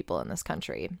Black people in this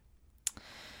country.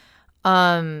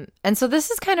 And so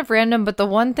this is kind of random, but the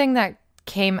one thing that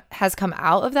has come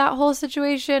out of that whole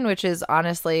situation, which is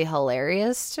honestly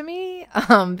hilarious to me,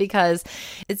 because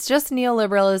it's just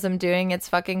neoliberalism doing its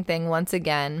fucking thing once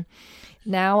again.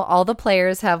 Now all the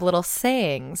players have little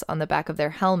sayings on the back of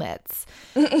their helmets.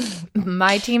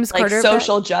 My team's like quarterback,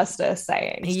 social justice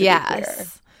sayings.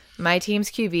 Yes. My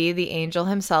team's QB, the angel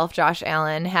himself, Josh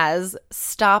Allen, has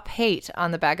 "Stop Hate"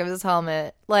 on the back of his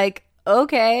helmet. Like,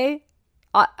 okay,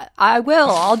 I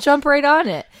will. I'll jump right on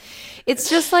it. It's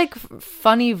just like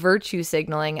funny virtue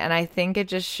signaling, and I think it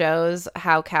just shows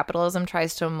how capitalism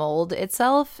tries to mold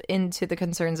itself into the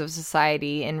concerns of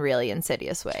society in really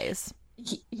insidious ways.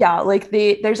 Yeah, like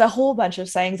there's a whole bunch of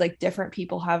sayings like different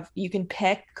people have. You can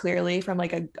pick clearly from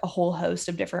like a whole host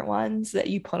of different ones that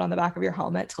you put on the back of your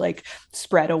helmet to like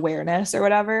spread awareness or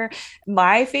whatever.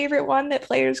 My favorite one that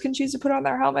players can choose to put on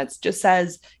their helmets just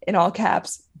says in all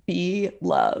caps, "Be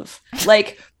love."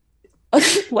 Like, what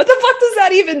the fuck does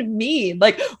that even mean?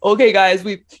 Like, okay, guys,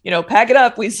 we, pack it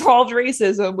up. We solved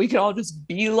racism. We can all just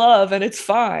be love and it's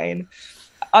fine.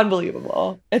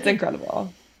 Unbelievable. It's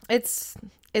incredible.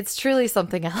 It's truly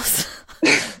something else.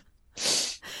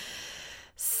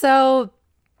 So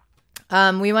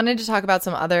we wanted to talk about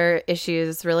some other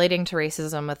issues relating to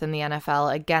racism within the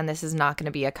NFL. Again, this is not going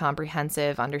to be a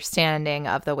comprehensive understanding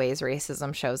of the ways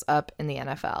racism shows up in the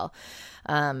NFL.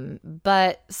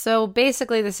 But so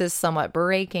basically this is somewhat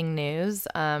breaking news.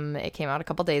 It came out a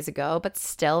couple days ago, but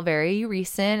still very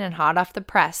recent and hot off the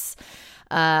press.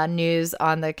 News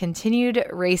on the continued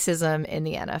racism in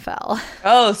the NFL.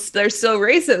 Oh, there's still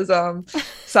racism.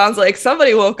 Sounds like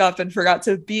somebody woke up and forgot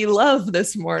to be love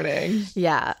this morning.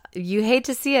 Yeah, you hate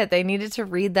to see it. They needed to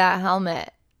read that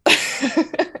helmet.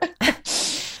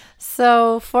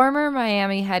 So, former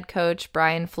Miami head coach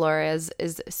Brian Flores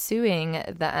is suing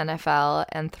the NFL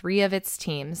and 3 of its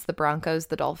teams, the Broncos,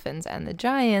 the Dolphins, and the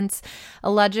Giants,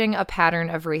 alleging a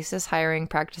pattern of racist hiring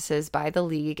practices by the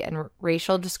league and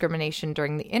racial discrimination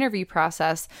during the interview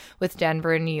process with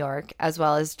Denver and New York, as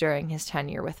well as during his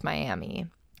tenure with Miami.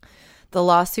 The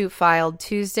lawsuit filed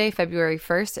Tuesday, February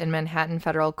 1st in Manhattan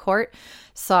Federal Court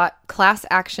sought class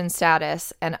action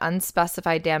status and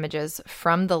unspecified damages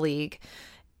from the league,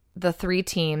 the 3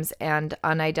 teams, and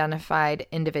unidentified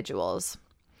individuals.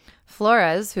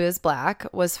 Flores, who is Black,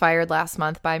 was fired last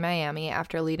month by Miami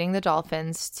after leading the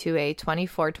Dolphins to a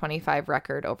 24-25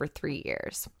 record over 3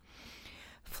 years.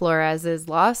 Flores'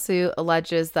 lawsuit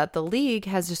alleges that the league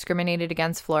has discriminated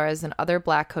against Flores and other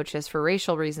Black coaches for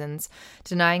racial reasons,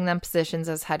 denying them positions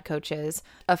as head coaches,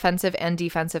 offensive and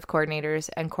defensive coordinators,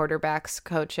 and quarterbacks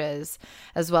coaches,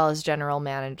 as well as general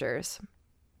managers.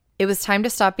 It was time to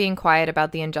stop being quiet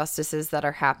about the injustices that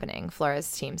are happening,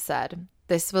 Flores' team said.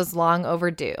 This was long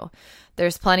overdue.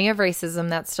 There's plenty of racism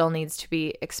that still needs to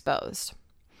be exposed.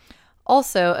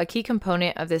 Also, a key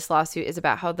component of this lawsuit is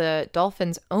about how the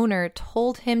Dolphins owner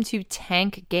told him to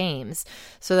tank games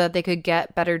so that they could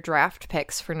get better draft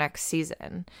picks for next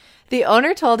season. The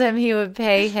owner told him he would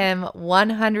pay him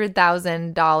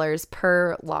 $100,000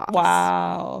 per loss.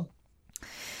 Wow.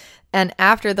 And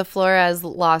after the Flores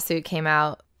lawsuit came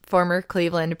out, former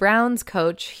Cleveland Browns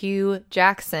coach Hugh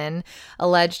Jackson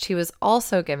alleged he was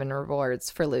also given rewards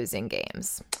for losing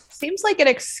games. Seems like an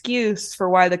excuse for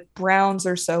why the Browns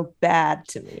are so bad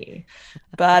to me.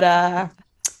 But,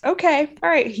 okay. All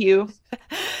right, Hugh.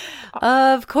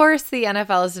 Of course, the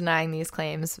NFL is denying these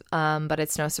claims, but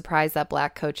it's no surprise that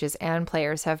Black coaches and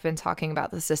players have been talking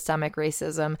about the systemic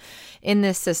racism in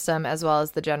this system, as well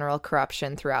as the general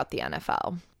corruption throughout the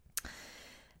NFL.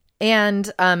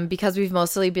 And because we've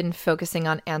mostly been focusing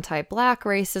on anti-Black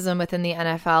racism within the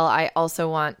NFL, I also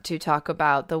want to talk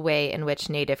about the way in which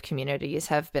Native communities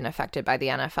have been affected by the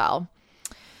NFL.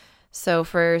 So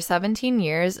for 17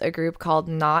 years, a group called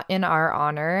Not in Our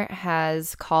Honor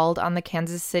has called on the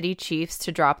Kansas City Chiefs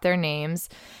to drop their name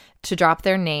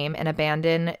and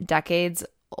abandon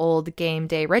decades-old game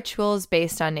day rituals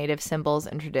based on Native symbols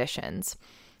and traditions.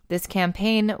 This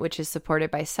campaign, which is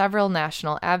supported by several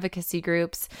national advocacy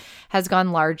groups, has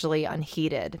gone largely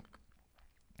unheeded.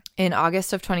 In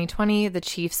August of 2020, the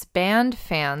Chiefs banned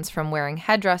fans from wearing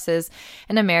headdresses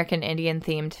and American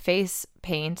Indian-themed face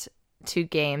paint to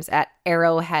games at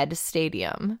Arrowhead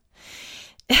Stadium.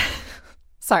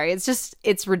 Sorry,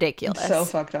 it's ridiculous. It's so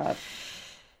fucked up.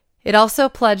 It also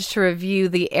pledged to review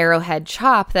the Arrowhead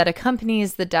chop that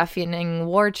accompanies the deafening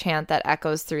war chant that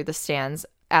echoes through the stands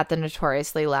at the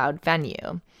notoriously loud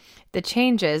venue. The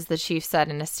changes, the chief said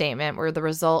in a statement, were the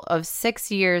result of 6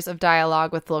 years of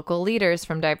dialogue with local leaders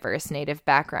from diverse Native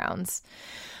backgrounds.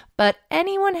 But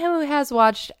anyone who has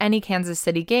watched any Kansas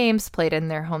City games played in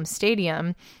their home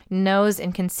stadium knows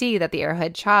and can see that the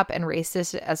Arrowhead chop and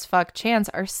racist as fuck chants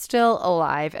are still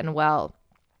alive and well.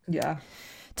 Yeah.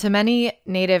 To many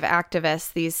Native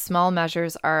activists, these small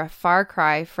measures are a far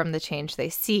cry from the change they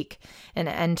seek, an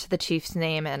end to the chief's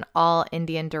name and all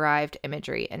Indian-derived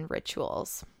imagery and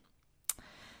rituals.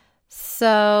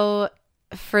 So,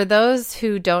 for those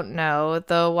who don't know,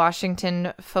 the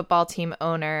Washington football team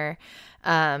owner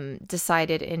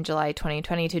decided in July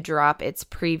 2020 to drop its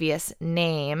previous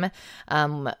name,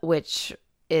 which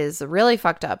is a really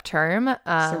fucked up term. It's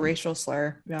a racial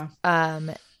slur, yeah.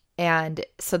 And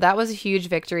so that was a huge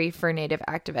victory for Native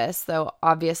activists, though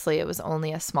obviously it was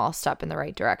only a small step in the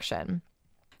right direction.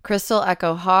 Crystal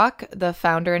Echo Hawk, the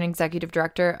founder and executive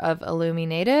director of Illumi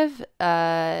Native,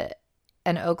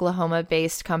 an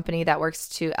Oklahoma-based company that works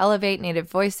to elevate Native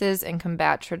voices and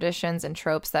combat traditions and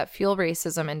tropes that fuel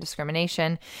racism and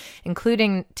discrimination,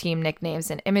 including team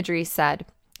nicknames and imagery, said,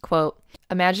 quote,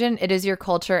 "Imagine it is your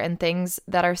culture and things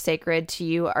that are sacred to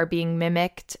you are being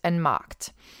mimicked and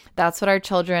mocked. That's what our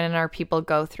children and our people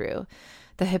go through.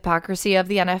 The hypocrisy of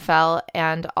the NFL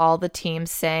and all the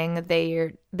teams saying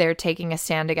they're taking a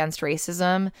stand against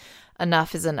racism.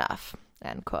 Enough is enough,"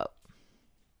 end quote.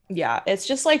 Yeah, it's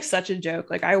just like such a joke.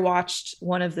 Like I watched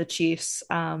one of the Chiefs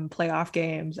playoff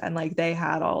games and like they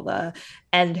had all the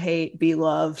end hate, be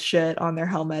love shit on their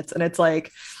helmets. And it's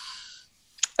like,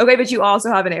 okay, but you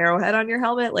also have an arrowhead on your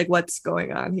helmet. Like what's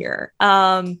going on here?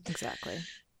 Exactly.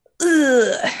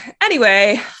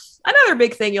 Anyway, another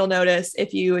big thing you'll notice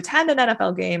if you attend an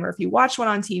NFL game or if you watch one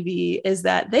on TV is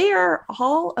that they are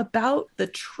all about the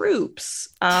troops.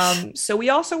 So we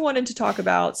also wanted to talk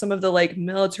about some of the like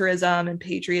militarism and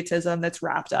patriotism that's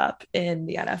wrapped up in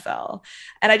the NFL.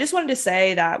 And I just wanted to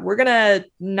say that we're going to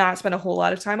not spend a whole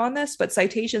lot of time on this, but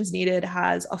Citations Needed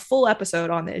has a full episode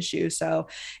on the issue. So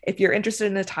if you're interested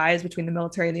in the ties between the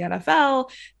military and the NFL,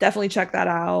 definitely check that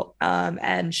out.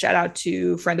 And shout out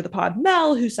to friend of the pod,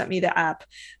 Mel, who sent me the app.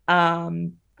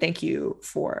 Thank you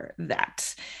for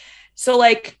that. So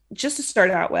like, just to start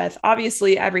out with,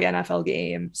 obviously every NFL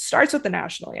game starts with the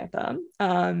national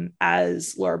anthem.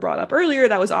 As Laura brought up earlier,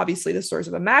 that was obviously the source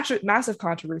of a massive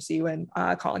controversy when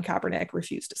Colin Kaepernick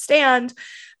refused to stand.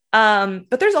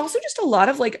 But there's also just a lot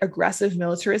of like aggressive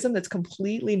militarism that's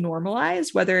completely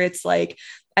normalized, whether it's like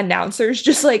announcers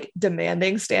just like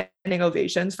demanding standing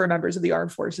ovations for members of the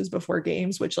armed forces before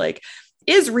games, which like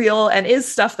is real and is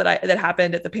stuff that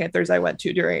happened at the Panthers games I went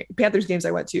to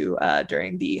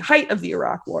during the height of the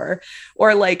Iraq War,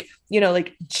 or like, you know,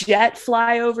 like jet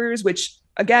flyovers, which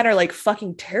again are like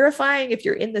fucking terrifying if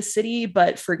you're in the city,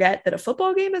 but forget that a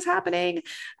football game is happening.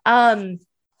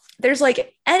 There's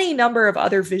like any number of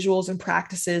other visuals and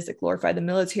practices that glorify the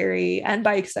military and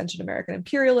by extension, American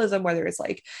imperialism, whether it's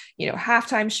like, you know,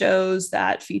 halftime shows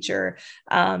that feature,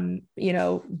 the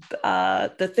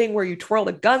thing where you twirl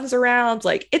the guns around,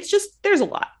 like it's just, there's a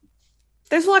lot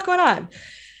going on.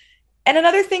 And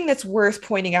another thing that's worth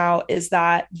pointing out is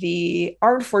that the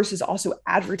armed forces also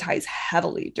advertise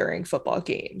heavily during football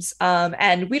games.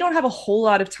 And we don't have a whole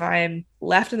lot of time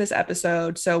left in this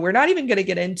episode, so we're not even going to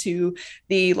get into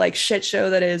the like shit show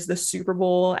that is the Super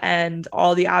Bowl and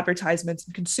all the advertisements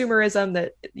and consumerism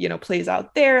that, you know, plays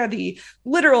out there, the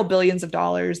literal billions of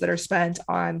dollars that are spent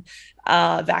on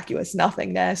vacuous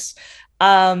nothingness.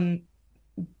 But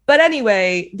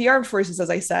anyway, the armed forces, as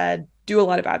I said, do a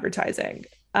lot of advertising.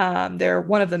 They're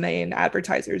one of the main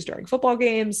advertisers during football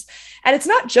games. And it's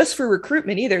not just for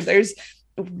recruitment either. There's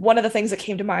one of the things that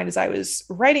came to mind as I was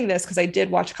writing this, because I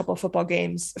did watch a couple of football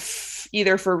games,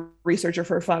 either for research or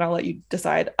for fun. I'll let you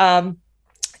decide.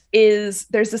 is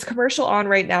there's this commercial on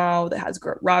right now that has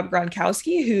Rob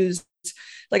Gronkowski, who's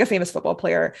like a famous football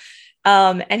player.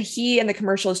 And he in the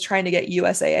commercial is trying to get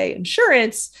USAA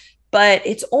insurance, but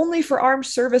it's only for armed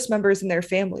service members and their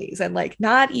families. And like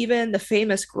not even the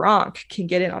famous Gronk can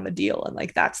get in on the deal. And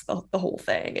like that's the whole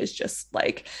thing is just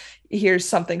like, here's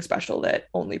something special that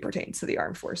only pertains to the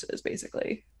armed forces,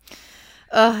 basically.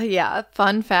 Yeah.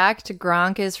 Fun fact,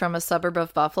 Gronk is from a suburb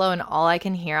of Buffalo, and all I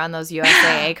can hear on those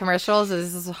USAA commercials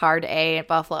is this hard A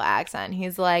Buffalo accent.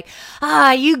 He's like,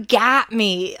 you got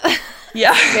me.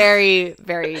 Yeah. Very,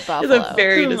 very Buffalo. It's a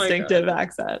very distinctive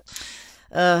accent.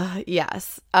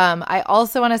 Yes. I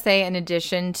also want to say, in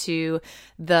addition to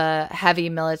the heavy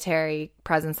military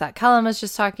presence that Kellen was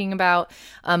just talking about,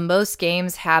 most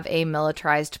games have a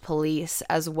militarized police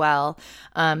as well.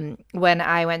 When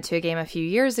I went to a game a few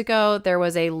years ago, there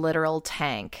was a literal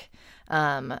tank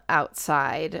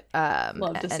outside.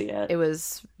 Love to see it. It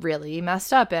was really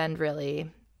messed up and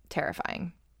really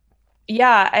terrifying.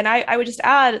 Yeah, and I would just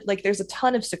add, like, there's a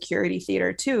ton of security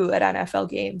theater too at NFL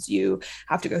games. You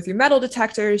have to go through metal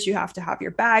detectors, you have to have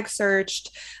your bag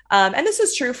searched. And this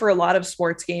is true for a lot of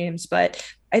sports games, but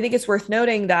I think it's worth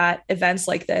noting that events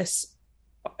like this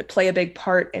play a big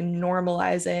part in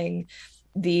normalizing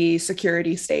the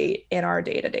security state in our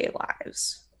day-to-day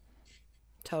lives.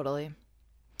 Totally.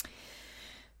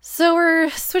 So we're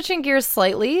switching gears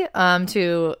slightly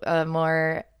to a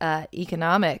more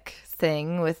economic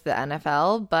thing with the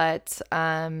NFL, but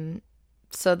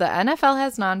so the NFL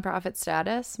has nonprofit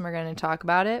status, and we're going to talk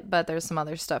about it, but there's some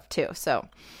other stuff too. So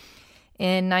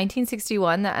in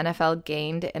 1961, the NFL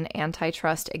gained an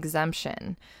antitrust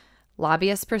exemption.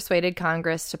 Lobbyists persuaded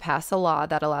Congress to pass a law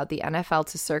that allowed the NFL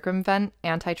to circumvent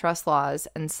antitrust laws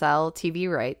and sell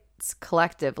TV rights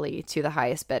collectively to the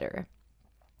highest bidder.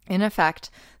 In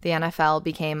effect, the NFL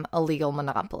became a legal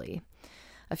monopoly.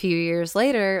 A few years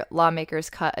later, lawmakers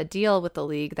cut a deal with the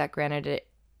league that granted it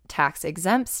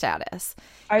tax-exempt status.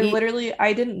 I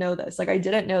didn't know this. Like, I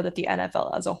didn't know that the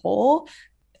NFL as a whole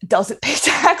doesn't pay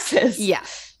taxes. Yeah,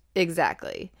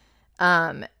 exactly.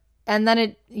 And then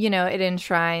it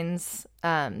enshrines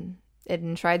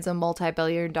a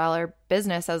multi-billion-dollar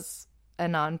business as a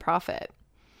nonprofit.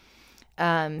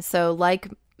 So like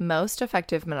most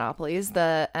effective monopolies,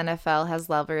 the NFL has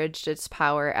leveraged its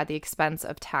power at the expense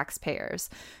of taxpayers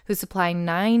who supply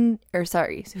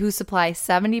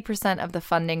 70% of the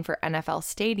funding for NFL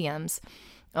stadiums,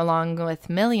 along with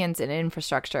millions in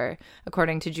infrastructure,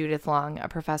 according to Judith Long, a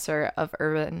professor of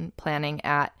urban planning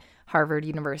at Harvard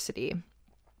University.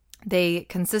 They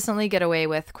consistently get away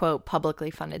with, quote,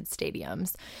 publicly funded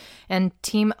stadiums. And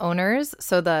team owners,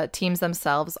 so the teams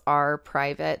themselves are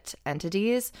private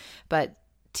entities, but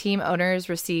team owners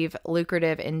receive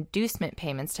lucrative inducement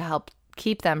payments to help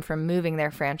keep them from moving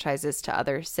their franchises to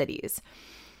other cities.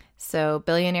 So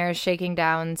billionaires shaking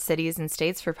down cities and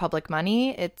states for public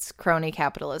money, it's crony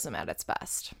capitalism at its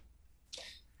best.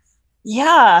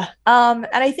 Yeah. And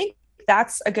I think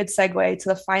that's a good segue to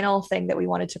the final thing that we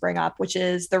wanted to bring up, which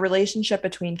is the relationship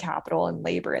between capital and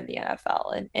labor in the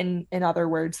NFL. And in other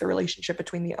words, the relationship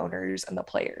between the owners and the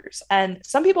players. And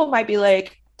some people might be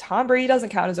like, Tom Brady doesn't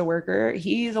count as a worker.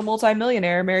 He's a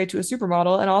multimillionaire married to a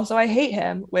supermodel. And also I hate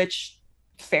him, which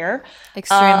fair.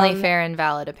 Extremely fair and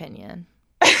valid opinion.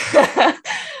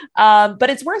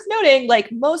 But it's worth noting,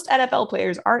 like, most NFL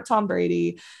players aren't Tom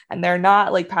Brady, and they're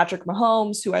not like Patrick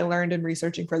Mahomes, who I learned in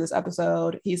researching for this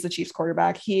episode. He's the Chiefs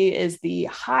quarterback. He is the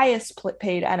highest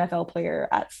paid NFL player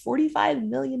at $45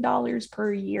 million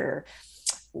per year.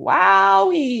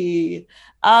 Wowie.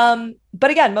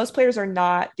 But again, most players are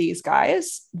not these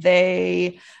guys.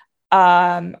 They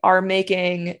are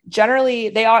making, generally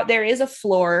there is a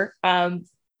floor to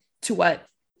what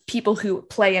people who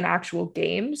play in actual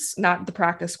games, not the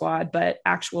practice squad, but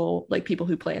actual like people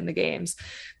who play in the games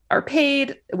are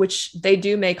paid, which they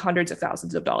do make hundreds of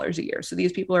thousands of dollars a year. So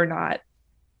these people are not,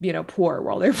 poor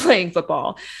while they're playing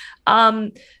football.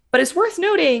 But it's worth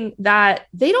noting that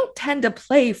they don't tend to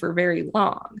play for very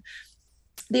long.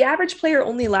 The average player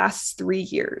only lasts 3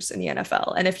 years in the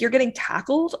NFL. And if you're getting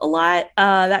tackled a lot,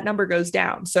 that number goes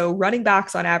down. So running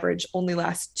backs on average only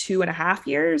last 2.5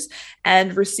 years,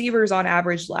 and receivers on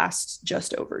average last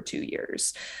just over 2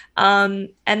 years. And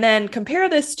then compare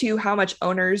this to how much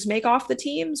owners make off the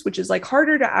teams, which is like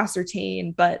harder to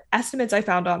ascertain, but estimates I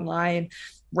found online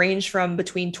range from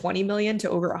between $20 million to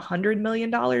over $100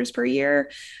 million per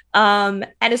year. And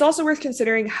it's also worth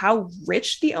considering how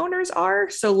rich the owners are.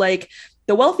 So like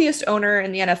the wealthiest owner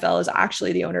in the NFL is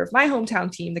actually the owner of my hometown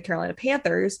team, the Carolina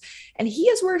Panthers, and he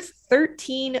is worth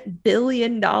 $13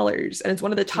 billion. And it's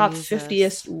one of the top 50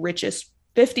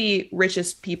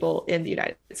 richest people in the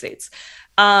United States.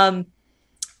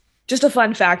 Just a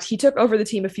fun fact, he took over the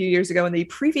team a few years ago and the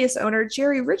previous owner,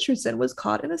 Jerry Richardson, was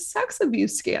caught in a sex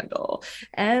abuse scandal.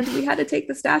 And we had to take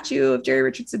the statue of Jerry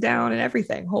Richardson down and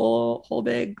everything. Whole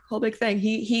big thing.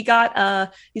 He said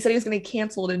he was going to get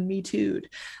canceled and Me Too'd.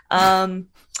 Anyway,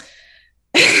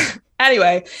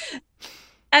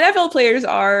 NFL players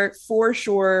are for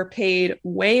sure paid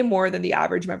way more than the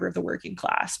average member of the working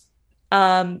class.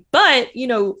 But, you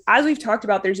know, as we've talked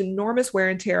about, there's enormous wear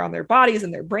and tear on their bodies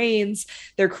and their brains.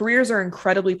 Their careers are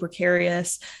incredibly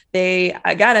precarious. They,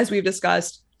 again, as we've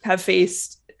discussed, have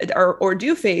faced or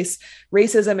do face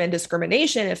racism and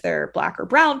discrimination if they're Black or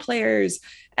brown players.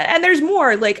 And there's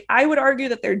more. Like, I would argue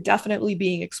that they're definitely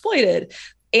being exploited.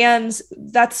 And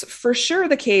that's for sure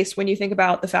the case when you think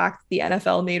about the fact that the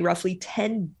NFL made roughly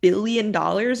 $10 billion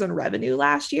in revenue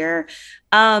last year.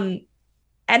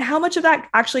 And how much of that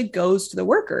actually goes to the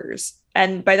workers?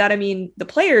 And by that, I mean the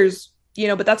players, you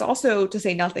know, but that's also to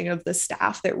say nothing of the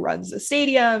staff that runs the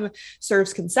stadium,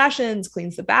 serves concessions,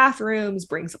 cleans the bathrooms,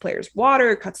 brings the players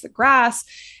water, cuts the grass,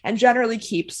 and generally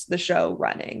keeps the show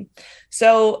running.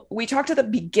 So we talked at the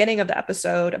beginning of the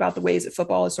episode about the ways that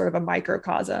football is sort of a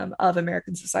microcosm of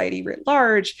American society writ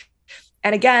large.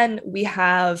 And again, we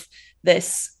have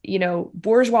this, you know,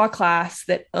 bourgeois class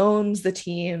that owns the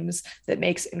teams, that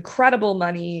makes incredible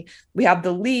money. We have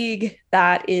the league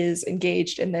that is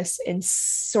engaged in this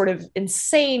sort of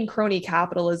insane crony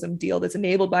capitalism deal that's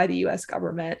enabled by the US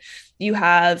government. You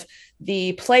have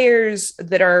the players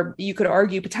that are, you could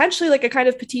argue, potentially like a kind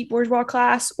of petite bourgeois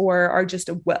class, or are just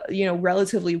a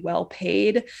relatively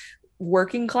well-paid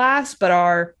working class, but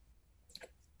are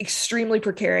extremely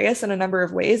precarious in a number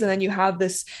of ways. And then you have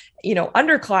this, you know,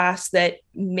 underclass that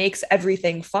makes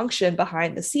everything function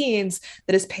behind the scenes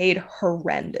that is paid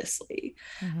horrendously.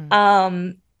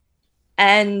 Mm-hmm.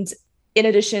 And in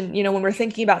addition, you know, when we're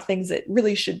thinking about things that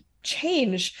really should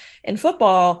change in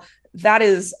football, that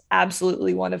is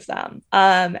absolutely one of them.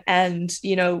 And,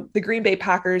 you know, the Green Bay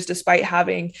Packers, despite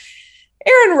having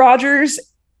Aaron Rodgers,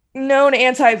 known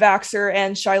anti-vaxxer,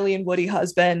 and Shailene Woody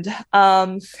husband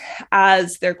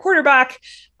as their quarterback,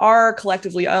 are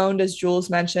collectively owned, as Jules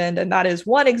mentioned. And that is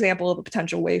one example of a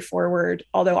potential way forward,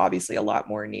 although obviously a lot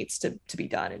more needs to be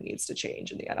done and needs to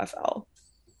change in the NFL.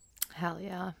 Hell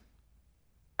yeah.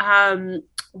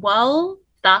 Well,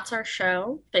 that's our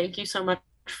show. Thank you so much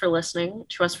for listening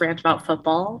to us rant about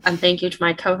football. And thank you to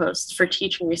my co-hosts for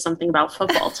teaching me something about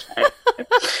football today.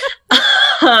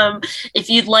 If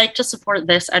you'd like to support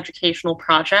this educational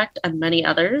project and many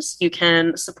others, you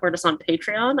can support us on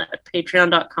Patreon at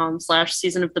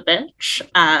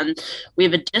patreon.com/seasonofthebitch. We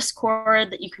have a Discord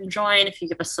that you can join if you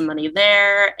give us some money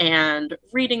there, and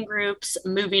reading groups,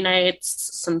 movie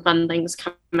nights, some fun things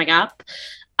coming up.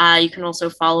 You can also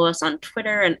follow us on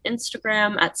Twitter and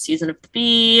Instagram at Season of the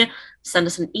Bee. Send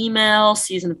us an email,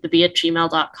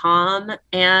 seasonofthebee@gmail.com,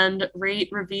 and rate,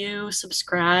 review,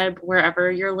 subscribe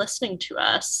wherever you're listening to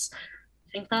us.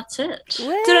 I think that's it. Oh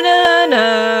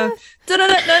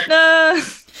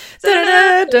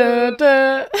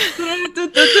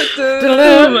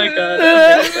my god.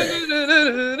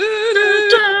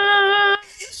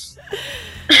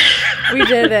 We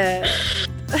did it.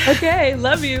 Okay,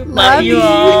 love you. Love you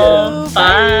all.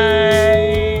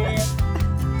 Bye.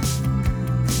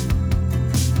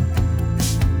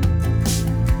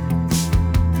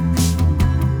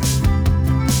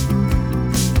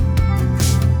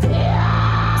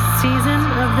 Season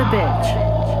of the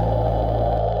Bitch.